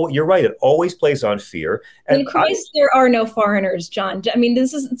again, you're right. It always plays on fear. And in Christ, there are no foreigners, John. I mean,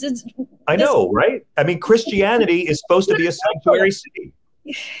 I know, right? I mean, Christianity is supposed to be a sanctuary city.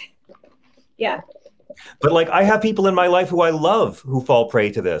 Yeah. But I have people in my life who I love who fall prey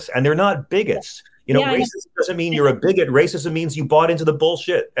to this, and they're not bigots. Racism doesn't mean you're a bigot. Racism means you bought into the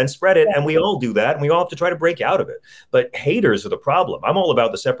bullshit and spread it. And we all do that. And we all have to try to break out of it. But haters are the problem. I'm all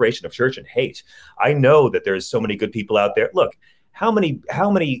about the separation of church and hate. I know that there's so many good people out there. Look, how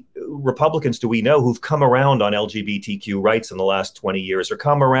many Republicans do we know who've come around on LGBTQ rights in the last 20 years or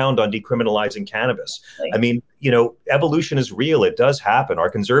come around on decriminalizing cannabis? I mean, evolution is real. It does happen. Our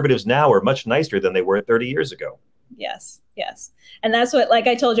conservatives now are much nicer than they were 30 years ago. Yes. And that's what, like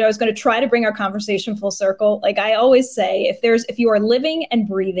I told you, I was going to try to bring our conversation full circle. Like I always say, if you are living and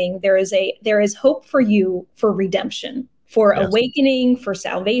breathing, there is hope for you for redemption, for awakening, for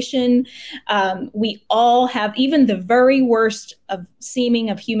salvation. We all have, even the very worst of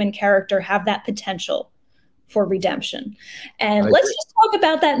seeming of human character, have that potential for redemption. And let's just talk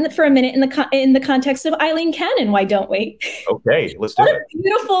about that for a minute in the context of Eileen Cannon. Why don't we? Okay, let's do it.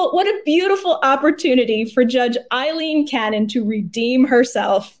 What a beautiful opportunity for Judge Eileen Cannon to redeem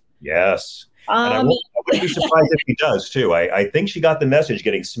herself. Yes. And I wouldn't be surprised if she does too. I think she got the message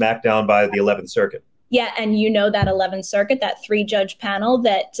getting smacked down by the 11th Circuit. Yeah, and that 11th Circuit, that 3-judge panel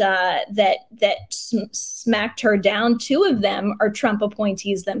that smacked her down, 2 of them are Trump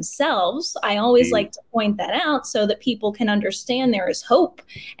appointees themselves. I always like to point that out so that people can understand there is hope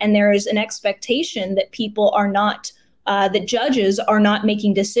and there is an expectation that people are not, that judges are not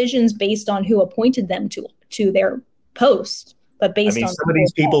making decisions based on who appointed them to their post. But based on some of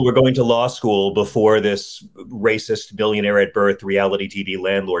these people were going to law school before this racist billionaire at birth reality TV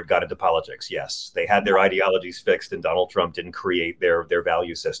landlord got into politics. Yes, they had their ideologies fixed, and Donald Trump didn't create their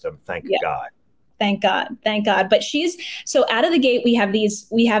value system. Thank God. Thank God. But so out of the gate, we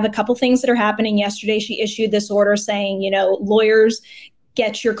have a couple things that are happening. Yesterday, she issued this order saying, lawyers,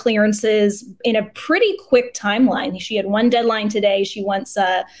 get your clearances in a pretty quick timeline. She had one deadline today. She wants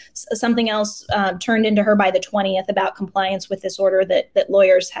something else turned into her by the 20th about compliance with this order that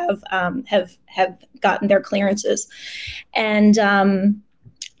lawyers have gotten their clearances.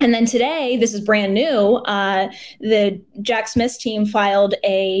 And then today, this is brand new, the Jack Smith's team filed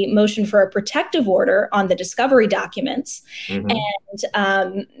a motion for a protective order on the discovery documents. Mm-hmm. And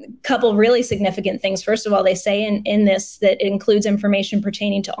a couple really significant things. First of all, they say in this that it includes information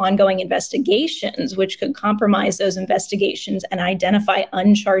pertaining to ongoing investigations, which could compromise those investigations and identify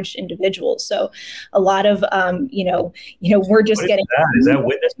uncharged individuals. So a lot of, we're just getting... Is that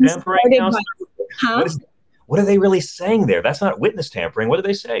witness tampering? What are they really saying there? That's not witness tampering. What are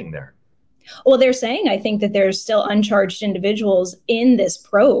they saying there? Well, they're saying, I think, that there's still uncharged individuals in this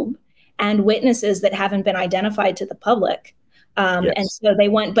probe and witnesses that haven't been identified to the public. Yes. And so they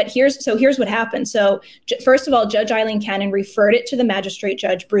want, but here's what happened. So first of all, Judge Eileen Cannon referred it to the magistrate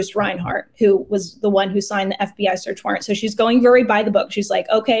judge, Bruce Reinhart, who was the one who signed the FBI search warrant. So she's going very by the book. She's like,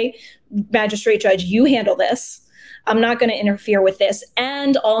 okay, magistrate judge, you handle this. I'm not going to interfere with this.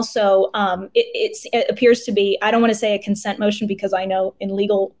 And also, it appears to be, I don't want to say a consent motion because I know in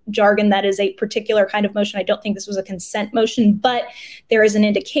legal jargon that is a particular kind of motion. I don't think this was a consent motion, but there is an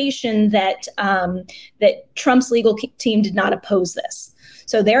indication that that Trump's legal team did not oppose this.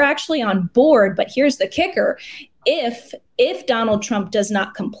 So they're actually on board. But here's the kicker. If Donald Trump does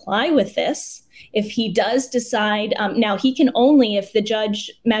not comply with this, If he does decide, now he can only, if the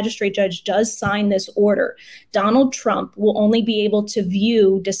magistrate judge does sign this order, Donald Trump will only be able to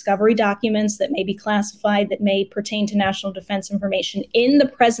view discovery documents that may be classified, that may pertain to national defense information, in the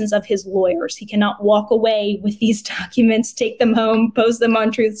presence of his lawyers. He cannot walk away with these documents, take them home, post them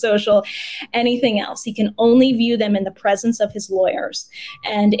on Truth Social, anything else. He can only view them in the presence of his lawyers.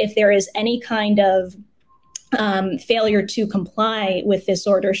 And if there is any kind of failure to comply with this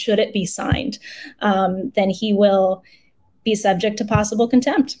order, should it be signed, then he will be subject to possible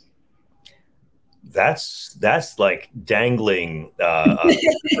contempt. That's like dangling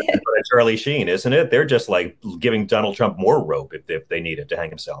Charlie Sheen, isn't it? They're just like giving Donald Trump more rope if they needed to hang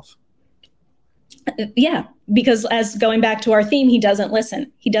himself. Yeah, because as going back to our theme, he doesn't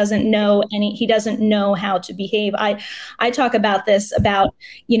listen. He doesn't know how to behave. I talk about this, about,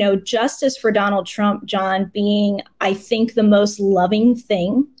 justice for Donald Trump, John, being, I think, the most loving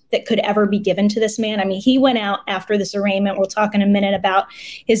thing that could ever be given to this man. I mean, he went out after this arraignment. We'll talk in a minute about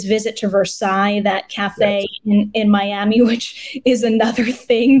his visit to Versailles, that cafe in Miami, which is another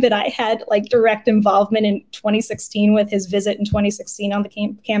thing that I had like direct involvement in 2016 with, his visit in 2016 on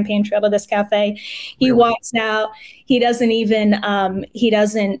the campaign trail to this cafe. He walks out. He doesn't even,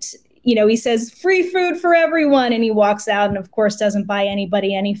 he says free food for everyone. And he walks out and of course doesn't buy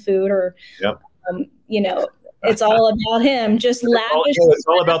anybody any food or, it's all about him, just lavish. It's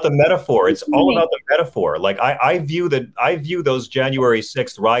all about the metaphor. It's all about the metaphor. Like I view those January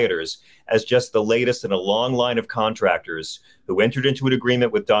 6th rioters as just the latest in a long line of contractors who entered into an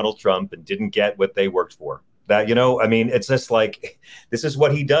agreement with Donald Trump and didn't get what they worked for. That, it's just like, this is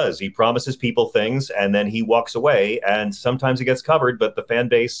what he does. He promises people things and then he walks away, and sometimes he gets covered, but the fan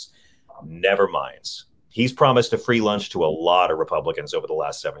base never minds. He's promised a free lunch to a lot of Republicans over the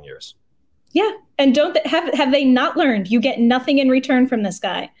last 7 years. Yeah. And have they not learned? You get nothing in return from this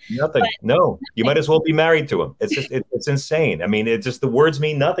guy. Nothing. No, you might as well be married to him. It's just, it's insane. I mean, it's just, the words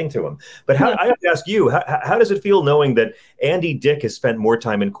mean nothing to him. But I have to ask you, how does it feel knowing that Andy Dick has spent more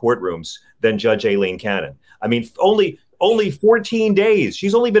time in courtrooms than Judge Aileen Cannon? I mean, only 14 days.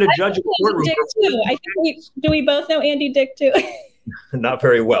 She's only been a judge in the courtroom. Dick too. I think do we both know Andy Dick too? Not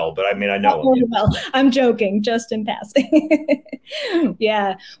very well, but I mean, I know him. Well, I'm joking, just in passing.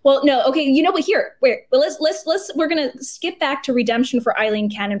 Yeah. Well, no. Okay. But we're going to skip back to redemption for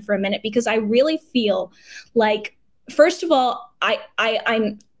Aileen Cannon for a minute, because I really feel like, first of all,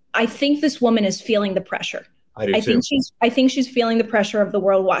 I think this woman is feeling the pressure. I think she's feeling the pressure of the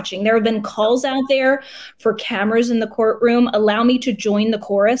world watching. There have been calls out there for cameras in the courtroom. Allow me to join the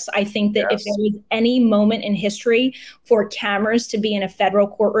chorus. I think that if there was any moment in history for cameras to be in a federal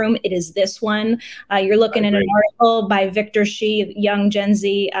courtroom, it is this one. You're looking at an article by Victor Shi, young Gen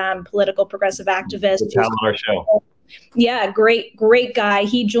Z political progressive activist. On our show. Yeah, great guy.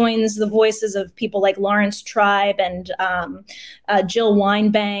 He joins the voices of people like Lawrence Tribe and Jill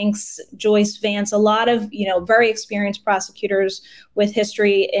Winebanks, Joyce Vance, a lot of, very experienced prosecutors with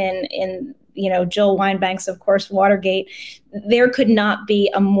history in Jill Winebanks, of course, Watergate. There could not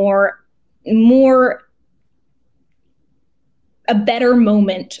be a better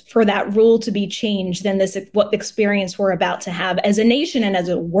moment for that rule to be changed than what experience we're about to have as a nation and as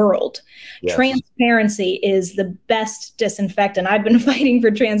a world. Yes. Transparency is the best disinfectant. I've been fighting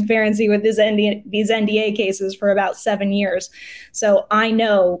for transparency with these NDA cases for about 7 years. So I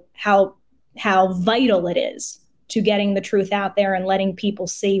know how vital it is to getting the truth out there and letting people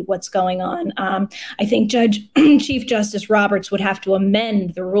see what's going on. I think Chief Justice Roberts would have to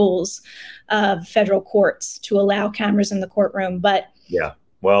amend the rules of federal courts to allow cameras in the courtroom. But yeah,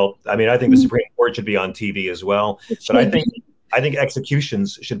 well, I mean, I think the Supreme Court should be on TV as well. But I think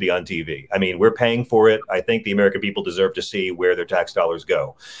executions should be on TV. I mean, we're paying for it. I think the American people deserve to see where their tax dollars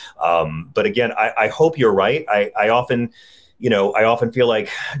go. But again, I hope you're right. I often feel like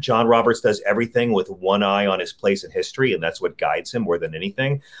John Roberts does everything with one eye on his place in history, and that's what guides him more than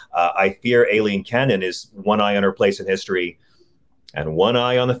anything. I fear Aileen Cannon is one eye on her place in history and one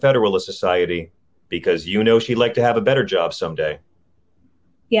eye on the Federalist Society, because she'd like to have a better job someday.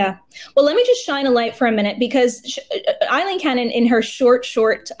 Yeah. Well, let me just shine a light for a minute, because Aileen Cannon, in her short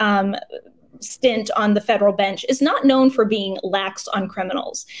stint on the federal bench, is not known for being lax on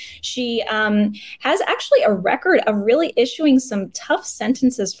criminals. She has actually a record of really issuing some tough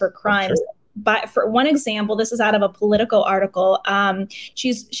sentences for crimes. Sure. But for one example, this is out of a Politico article.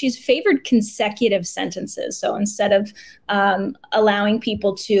 She's favored consecutive sentences. So instead of allowing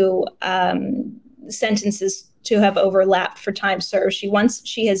people to sentences to have overlapped for time served.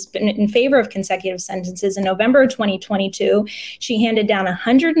 She has been in favor of consecutive sentences. In November of 2022, she handed down a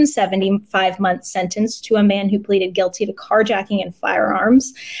 175-month sentence to a man who pleaded guilty to carjacking and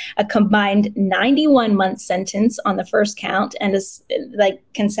firearms, a combined 91-month sentence on the first count, and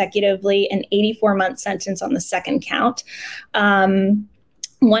consecutively an 84-month sentence on the second count.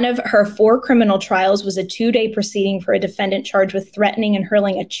 One of her 4 criminal trials was a 2-day proceeding for a defendant charged with threatening and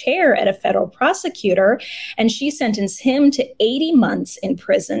hurling a chair at a federal prosecutor, and she sentenced him to 80 months in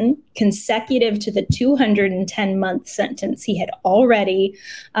prison, consecutive to the 210-month sentence he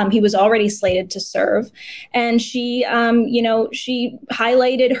was already slated to serve. And she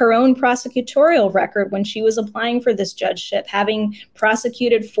highlighted her own prosecutorial record when she was applying for this judgeship, having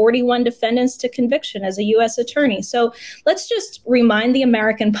prosecuted 41 defendants to conviction as a U.S. attorney. So let's just remind the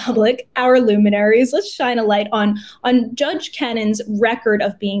American public, our luminaries, let's shine a light on Judge Kennan's record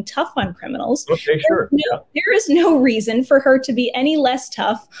of being tough on criminals. Okay, sure. There is no reason for her to be any less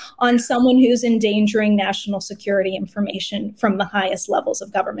tough on someone who's endangering national security information from the highest levels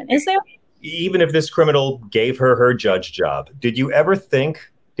of government. Is there? Even if this criminal gave her judge job, did you ever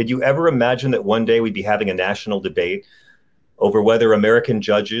imagine that one day we'd be having a national debate over whether American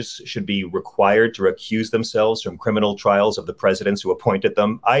judges should be required to recuse themselves from criminal trials of the presidents who appointed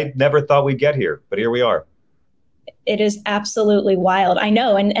them? I never thought we'd get here, but here we are. It is absolutely wild. I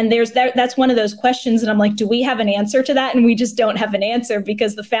know. And that's one of those questions. And I'm like, do we have an answer to that? And we just don't have an answer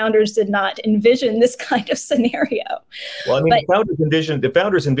because the founders did not envision this kind of scenario. Well, I mean, the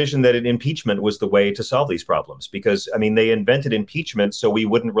founders envisioned that an impeachment was the way to solve these problems because, I mean, they invented impeachment so we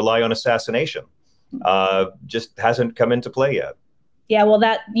wouldn't rely on assassination. Just hasn't come into play yet. Yeah, well,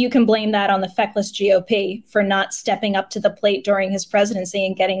 that you can blame that on the feckless GOP for not stepping up to the plate during his presidency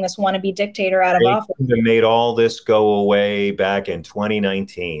and getting this wannabe dictator out of office. They made all this go away back in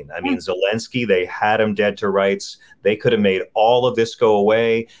 2019. I mean, Zelensky, they had him dead to rights. They could have made all of this go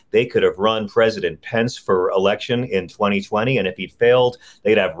away. They could have run President Pence for election in 2020. And if he'd failed,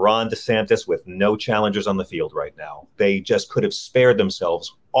 they'd have Ron DeSantis with no challengers on the field right now. They just could have spared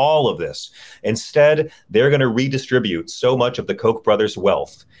themselves all of this. Instead, they're going to redistribute so much of the Koch brothers'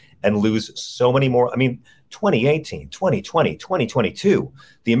 wealth and lose so many more. I mean, 2018, 2020, 2022,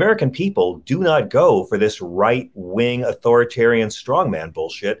 the American people do not go for this right-wing authoritarian strongman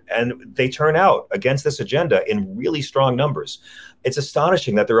bullshit, and they turn out against this agenda in really strong numbers. It's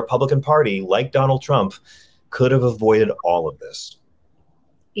astonishing that the Republican Party, like Donald Trump, could have avoided all of this.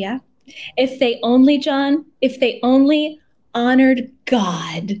 Yeah. If they only honored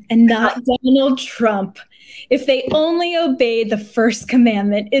God and not Donald Trump. If they only obeyed the first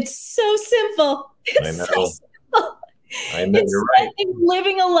commandment. It's so simple. I know. So simple. I know, you're right.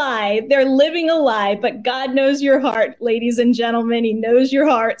 Living a lie. They're living a lie, but God knows your heart, ladies and gentlemen. He knows your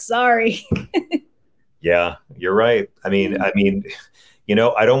heart. Sorry. Yeah, you're right. I mean, you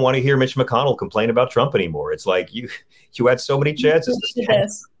know, I don't want to hear Mitch McConnell complain about Trump anymore. It's like you had so many chances to stand.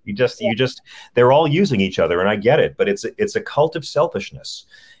 They're all using each other, and I get it, but it's a cult of selfishness.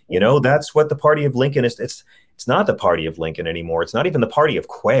 You know, that's what the party of Lincoln is. It's not the party of Lincoln anymore. It's not even the party of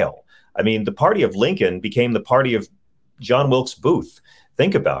Quayle. I mean, the party of Lincoln became the party of John Wilkes Booth.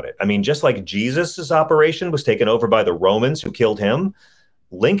 Think about it. I mean, just like Jesus's operation was taken over by the Romans who killed him,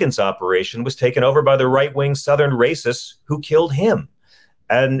 Lincoln's operation was taken over by the right-wing Southern racists who killed him.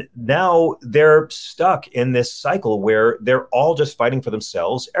 And now they're stuck in this cycle where they're all just fighting for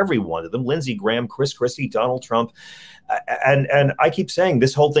themselves, every one of them, Lindsey Graham, Chris Christie, Donald Trump. And I keep saying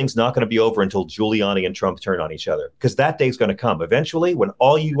this whole thing's not going to be over until Giuliani and Trump turn on each other, because that day's going to come. Eventually, when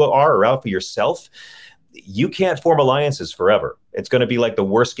all you are out for yourself, you can't form alliances forever. It's going to be like the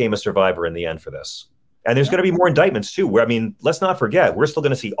worst game of Survivor in the end for this. And there's going to be more indictments, too. Where, I mean, let's not forget, we're still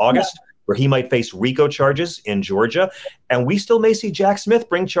going to see August, where he might face RICO charges in Georgia. And we still may see Jack Smith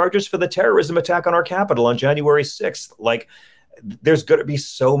bring charges for the terrorism attack on our Capitol on January 6th. Like, there's going to be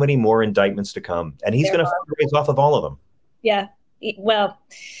so many more indictments to come. And he's going to fundraise off of all of them. Yeah. Well,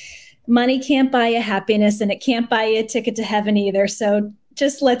 money can't buy you happiness, and it can't buy you a ticket to heaven either. So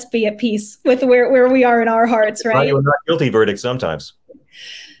just let's be at peace with where we are in our hearts, right? You're not guilty verdict sometimes.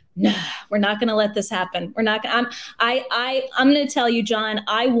 No, we're not going to let this happen. We're not. I'm going to tell you, John.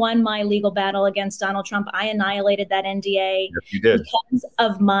 I won my legal battle against Donald Trump. I annihilated that NDA. Yes, you did. Because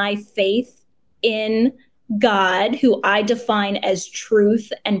of my faith in God, who I define as truth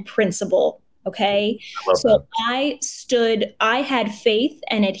and principle. Okay, so that. I had faith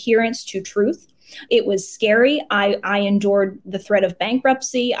and adherence to truth. It was scary. I endured the threat of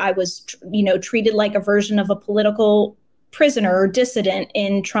bankruptcy. I was, treated like a version of a political prisoner or dissident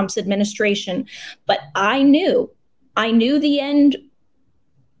in Trump's administration. But I knew the end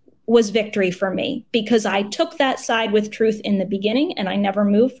was victory for me, because I took that side with truth in the beginning and I never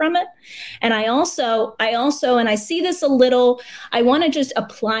moved from it. And I also, and I see this a little, I want to just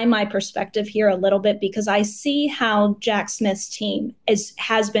apply my perspective here a little bit, because I see how Jack Smith's team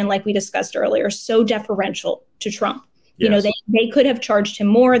has been, like we discussed earlier, so deferential to Trump. Yes. You know, they could have charged him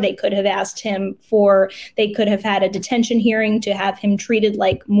more. They could have asked him they could have had a detention hearing to have him treated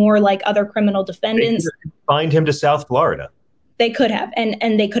more like other criminal defendants. They could have confined him to South Florida. They could have,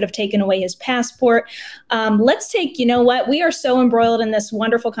 and they could have taken away his passport. Let's take, you know what? We are so embroiled in this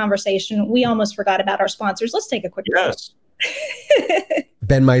wonderful conversation. We almost forgot about our sponsors. Let's take a quick break. Yes.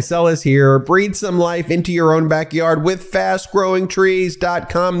 Ben Meiselas here. Breathe some life into your own backyard with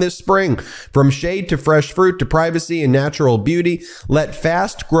fastgrowingtrees.com this spring. From shade to fresh fruit to privacy and natural beauty, let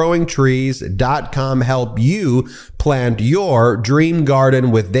fastgrowingtrees.com help you plant your dream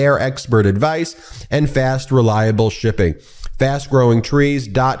garden with their expert advice and fast, reliable shipping.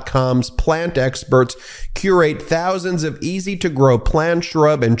 FastGrowingTrees.com's plant experts curate thousands of easy-to-grow plant,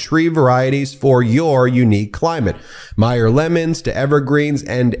 shrub, and tree varieties for your unique climate. Meyer lemons to evergreens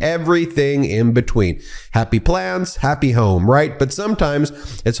and everything in between. Happy plants, happy home, right? But sometimes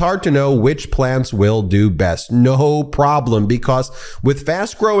it's hard to know which plants will do best. No problem, because with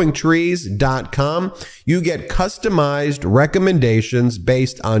FastGrowingTrees.com, you get customized recommendations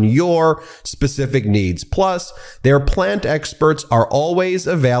based on your specific needs. Plus, their plant experts are always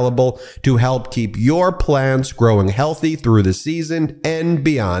available to help keep your plants growing healthy through the season and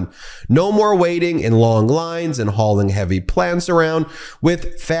beyond. No more waiting in long lines and hauling heavy plants around.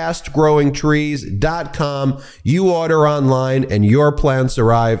 With FastGrowingTrees.com, you order online and your plants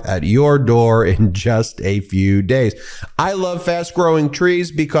arrive at your door in just a few days. I love Fast Growing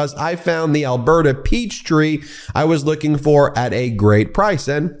Trees because I found the Alberta peach tree I was looking for at a great price,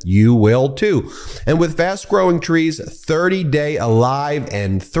 and you will too. And with Fast Growing Trees 30-day Alive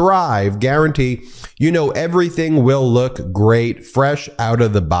and Thrive guarantee, you know everything will look great fresh out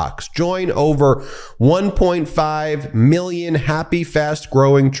of the box. Join over 1.5 million happy Fast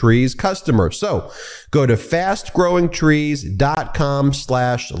Growing Trees customers. So go to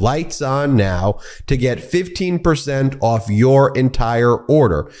fastgrowingtrees.com/lightson now to get 15% off your entire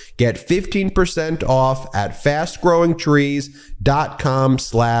order. Get 15% off at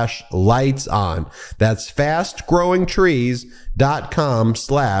fastgrowingtrees.com/lightson. That's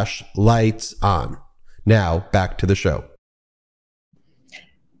fastgrowingtrees.com/lightson. Now back to the show.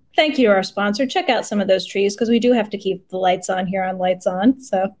 Thank you to our sponsor. Check out some of those trees, because we do have to keep the lights on here on Lights On.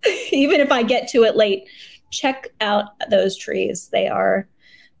 So even if I get to it late, check out those trees. They are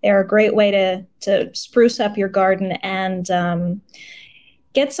a great way to spruce up your garden and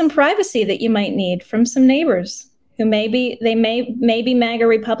get some privacy that you might need from some neighbors who may be MAGA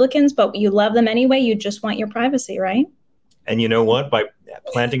Republicans, but you love them anyway. You just want your privacy, right? And you know what? By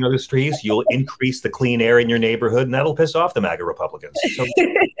planting those trees, you'll increase the clean air in your neighborhood, and that'll piss off the MAGA Republicans. So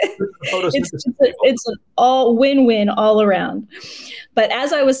it's an all win-win all around. But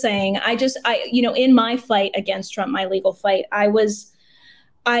as I was saying, in my fight against Trump, my legal fight, I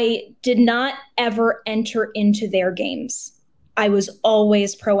did not ever enter into their games. I was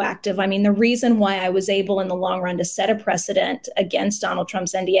always proactive. I mean, the reason why I was able in the long run to set a precedent against Donald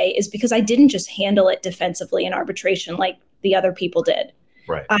Trump's NDA is because I didn't just handle it defensively in arbitration like the other people did.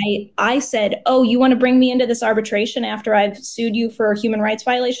 Right. I said, oh, you want to bring me into this arbitration after I've sued you for human rights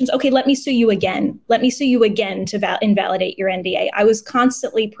violations? Okay, let me sue you again. Let me sue you again to invalidate your NDA. I was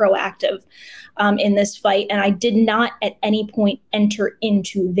constantly proactive in this fight, and I did not at any point enter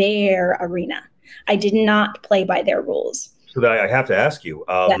into their arena. I did not play by their rules. So I have to ask you,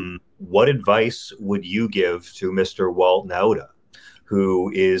 what advice would you give to Mr. Walt Nauta, who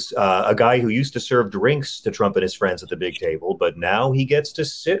is a guy who used to serve drinks to Trump and his friends at the big table, but now he gets to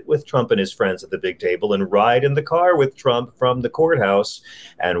sit with Trump and his friends at the big table and ride in the car with Trump from the courthouse.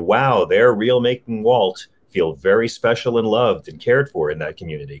 And wow, they're making Walt feel very special and loved and cared for in that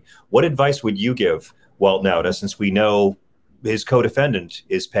community. What advice would you give Walt Nauta, since we know his co-defendant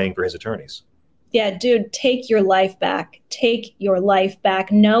is paying for his attorneys? Yeah, dude, take your life back. Take your life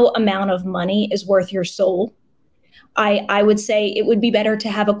back. No amount of money is worth your soul. I would say it would be better to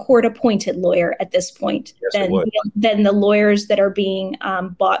have a court-appointed lawyer at this point than the lawyers that are being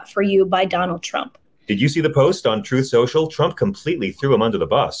bought for you by Donald Trump. Did you see the post on Truth Social? Trump completely threw him under the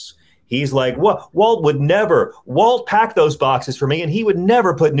bus. He's like, what? Walt packed those boxes for me, and he would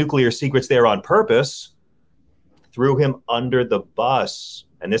never put nuclear secrets there on purpose. Threw him under the bus.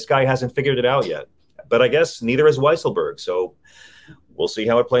 And this guy hasn't figured it out yet. But I guess neither is Weisselberg. So we'll see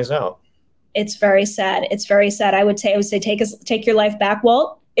how it plays out. It's very sad. It's very sad. I would say take your life back,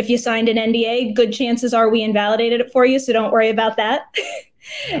 Walt. If you signed an NDA, good chances are we invalidated it for you. So don't worry about that.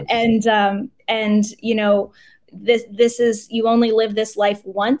 And you know, this is, you only live this life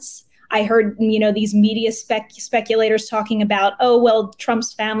once. I heard, you know, these media speculators talking about, oh, well,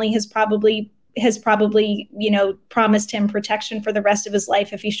 Trump's family has probably, you know, promised him protection for the rest of his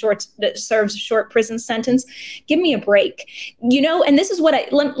life if he serves a short prison sentence. Give me a break. You know, and this is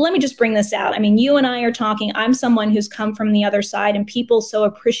what let me just bring this out. I mean, you and I are talking. I'm someone who's come from the other side, and people so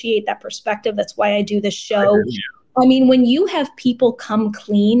appreciate that perspective. That's why I do this show. I mean, when you have people come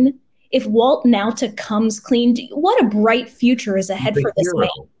clean, if Walt Nauta comes clean, what a bright future is ahead for this man.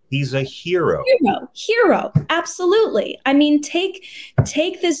 He's a hero. Hero. Absolutely. I mean, take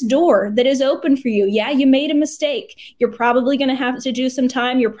this door that is open for you. Yeah, you made a mistake. You're probably going to have to do some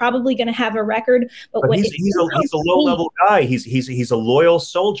time. You're probably going to have a record. But when he's a low-level guy. He's a loyal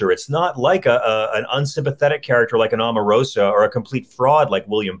soldier. It's not like an unsympathetic character like an Omarosa or a complete fraud like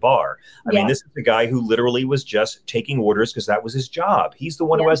William Barr. I mean, this is a guy who literally was just taking orders because that was his job. He's the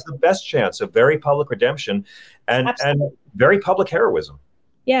one who has the best chance of very public redemption and very public heroism.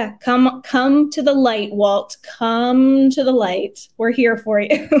 Yeah, come to the light, Walt. Come to the light. We're here for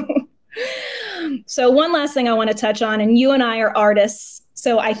you. So one last thing I want to touch on, and you and I are artists,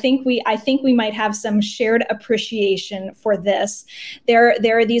 so I think we might have some shared appreciation for this. There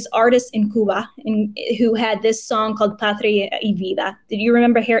are these artists in Cuba who had this song called Patria y Vida. Did you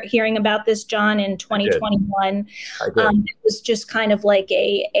remember hearing about this, John, in 2021? I did. It was just kind of like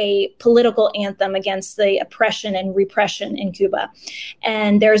a political anthem against the oppression and repression in Cuba.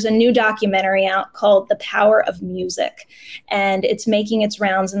 And there's a new documentary out called The Power of Music, and it's making its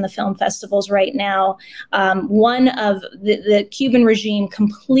rounds in the film festivals right now. One of the Cuban regime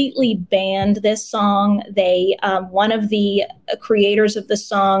completely banned this song. They one of the creators of the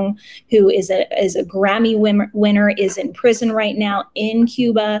song, who is a Grammy winner, is in prison right now in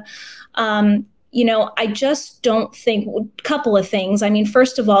Cuba. You know, I just don't think, a couple of things. I mean,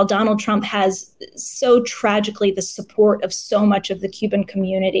 first of all, Donald Trump has so tragically the support of so much of the Cuban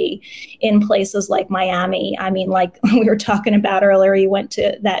community in places like Miami. I mean, like we were talking about earlier, he went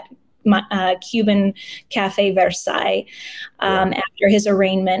to that Cuban Cafe Versailles after his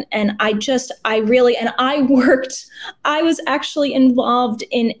arraignment. And I was actually involved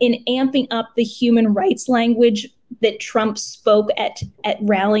in amping up the human rights language that Trump spoke at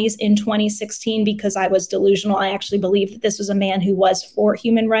rallies in 2016 because I was delusional. I actually believed that this was a man who was for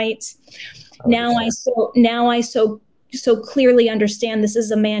human rights. Now I so clearly understand this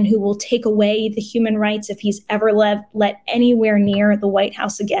is a man who will take away the human rights if he's ever let anywhere near the White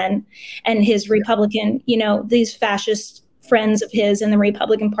House again. And his Republican, you know, these fascist friends of his in the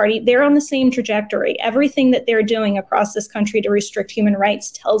Republican Party, they're on the same trajectory. Everything that they're doing across this country to restrict human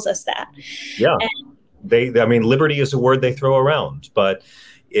rights tells us that. Yeah. I mean, liberty is a word they throw around, but,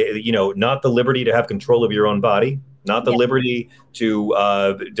 you know, not the liberty to have control of your own body, not the liberty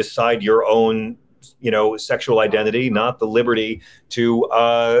to decide your own, you know, sexual identity, not the liberty to,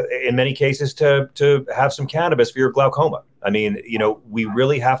 in many cases, to have some cannabis for your glaucoma. I mean, you know, we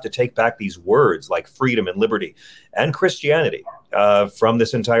really have to take back these words like freedom and liberty and Christianity from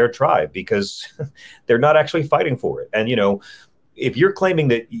this entire tribe, because they're not actually fighting for it. And, you know, if you're claiming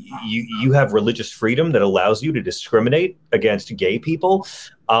that you have religious freedom that allows you to discriminate against gay people,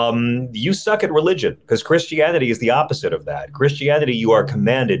 you suck at religion, because Christianity is the opposite of that. Christianity, you are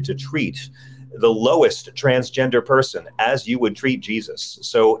commanded to treat the lowest transgender person as you would treat Jesus.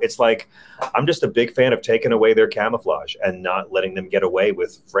 So it's like, I'm just a big fan of taking away their camouflage and not letting them get away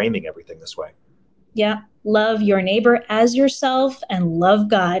with framing everything this way. Yeah. Love your neighbor as yourself and love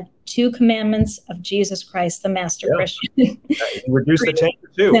God. 2 commandments of Jesus Christ, the master Christian. Reduce the tanker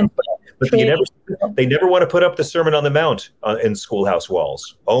too. But they never want to put up the Sermon on the Mount in schoolhouse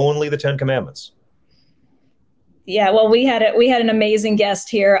walls. Only the 10 commandments. Yeah, well, we had an amazing guest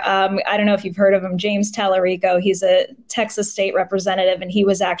here. I don't know if you've heard of him, James Tallarico. He's a Texas state representative, and he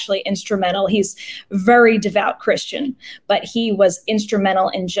was actually instrumental. He's very devout Christian, but he was instrumental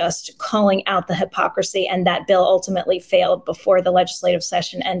in just calling out the hypocrisy, and that bill ultimately failed before the legislative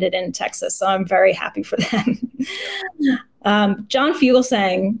session ended in Texas. So I'm very happy for them. John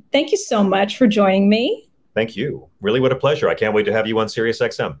Fugelsang, thank you so much for joining me. Thank you. Really, what a pleasure. I can't wait to have you on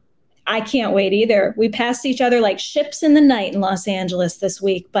SiriusXM. I can't wait either. We passed each other like ships in the night in Los Angeles this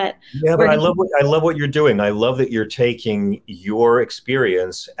week, but I love what you're doing. I love that you're taking your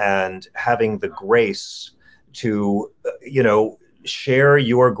experience and having the grace to, you know, share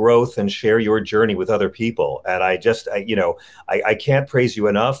your growth and share your journey with other people. And I can't praise you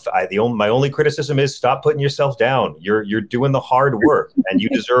enough. My only criticism is stop putting yourself down. You're doing the hard work, and you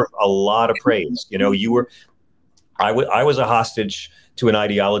deserve a lot of praise. You know, I was a hostage to an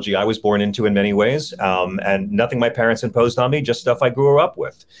ideology I was born into in many ways, and nothing my parents imposed on me, just stuff I grew up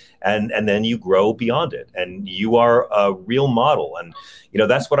with. And then you grow beyond it, and you are a real model. And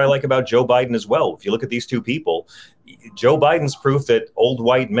that's what I like about Joe Biden as well. If you look at these two people, Joe Biden's proof that old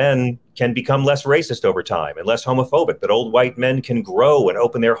white men can become less racist over time and less homophobic, that old white men can grow and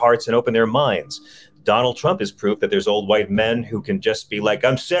open their hearts and open their minds. Donald Trump is proof that there's old white men who can just be like,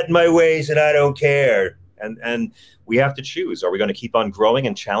 I'm set in my ways and I don't care. And we have to choose. Are we going to keep on growing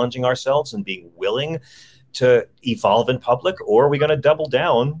and challenging ourselves and being willing to evolve in public, or are we going to double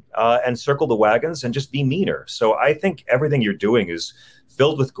down and circle the wagons and just be meaner? So I think everything you're doing is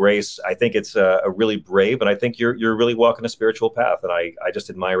filled with grace. I think it's a really brave, and I think you're really walking a spiritual path, and I just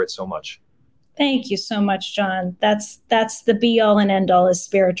admire it so much. Thank you so much, John. That's the be all and end all is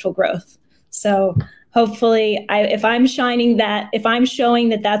spiritual growth. So hopefully, if I'm showing that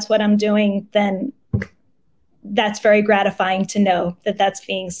that's what I'm doing, then that's very gratifying to know that that's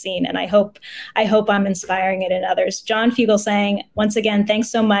being seen. And I hope I'm inspiring it in others. John Fugelsang, once again, thanks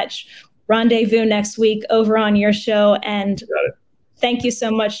so much. Rendezvous next week over on your show. And thank you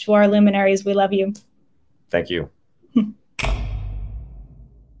so much to our luminaries. We love you. Thank you.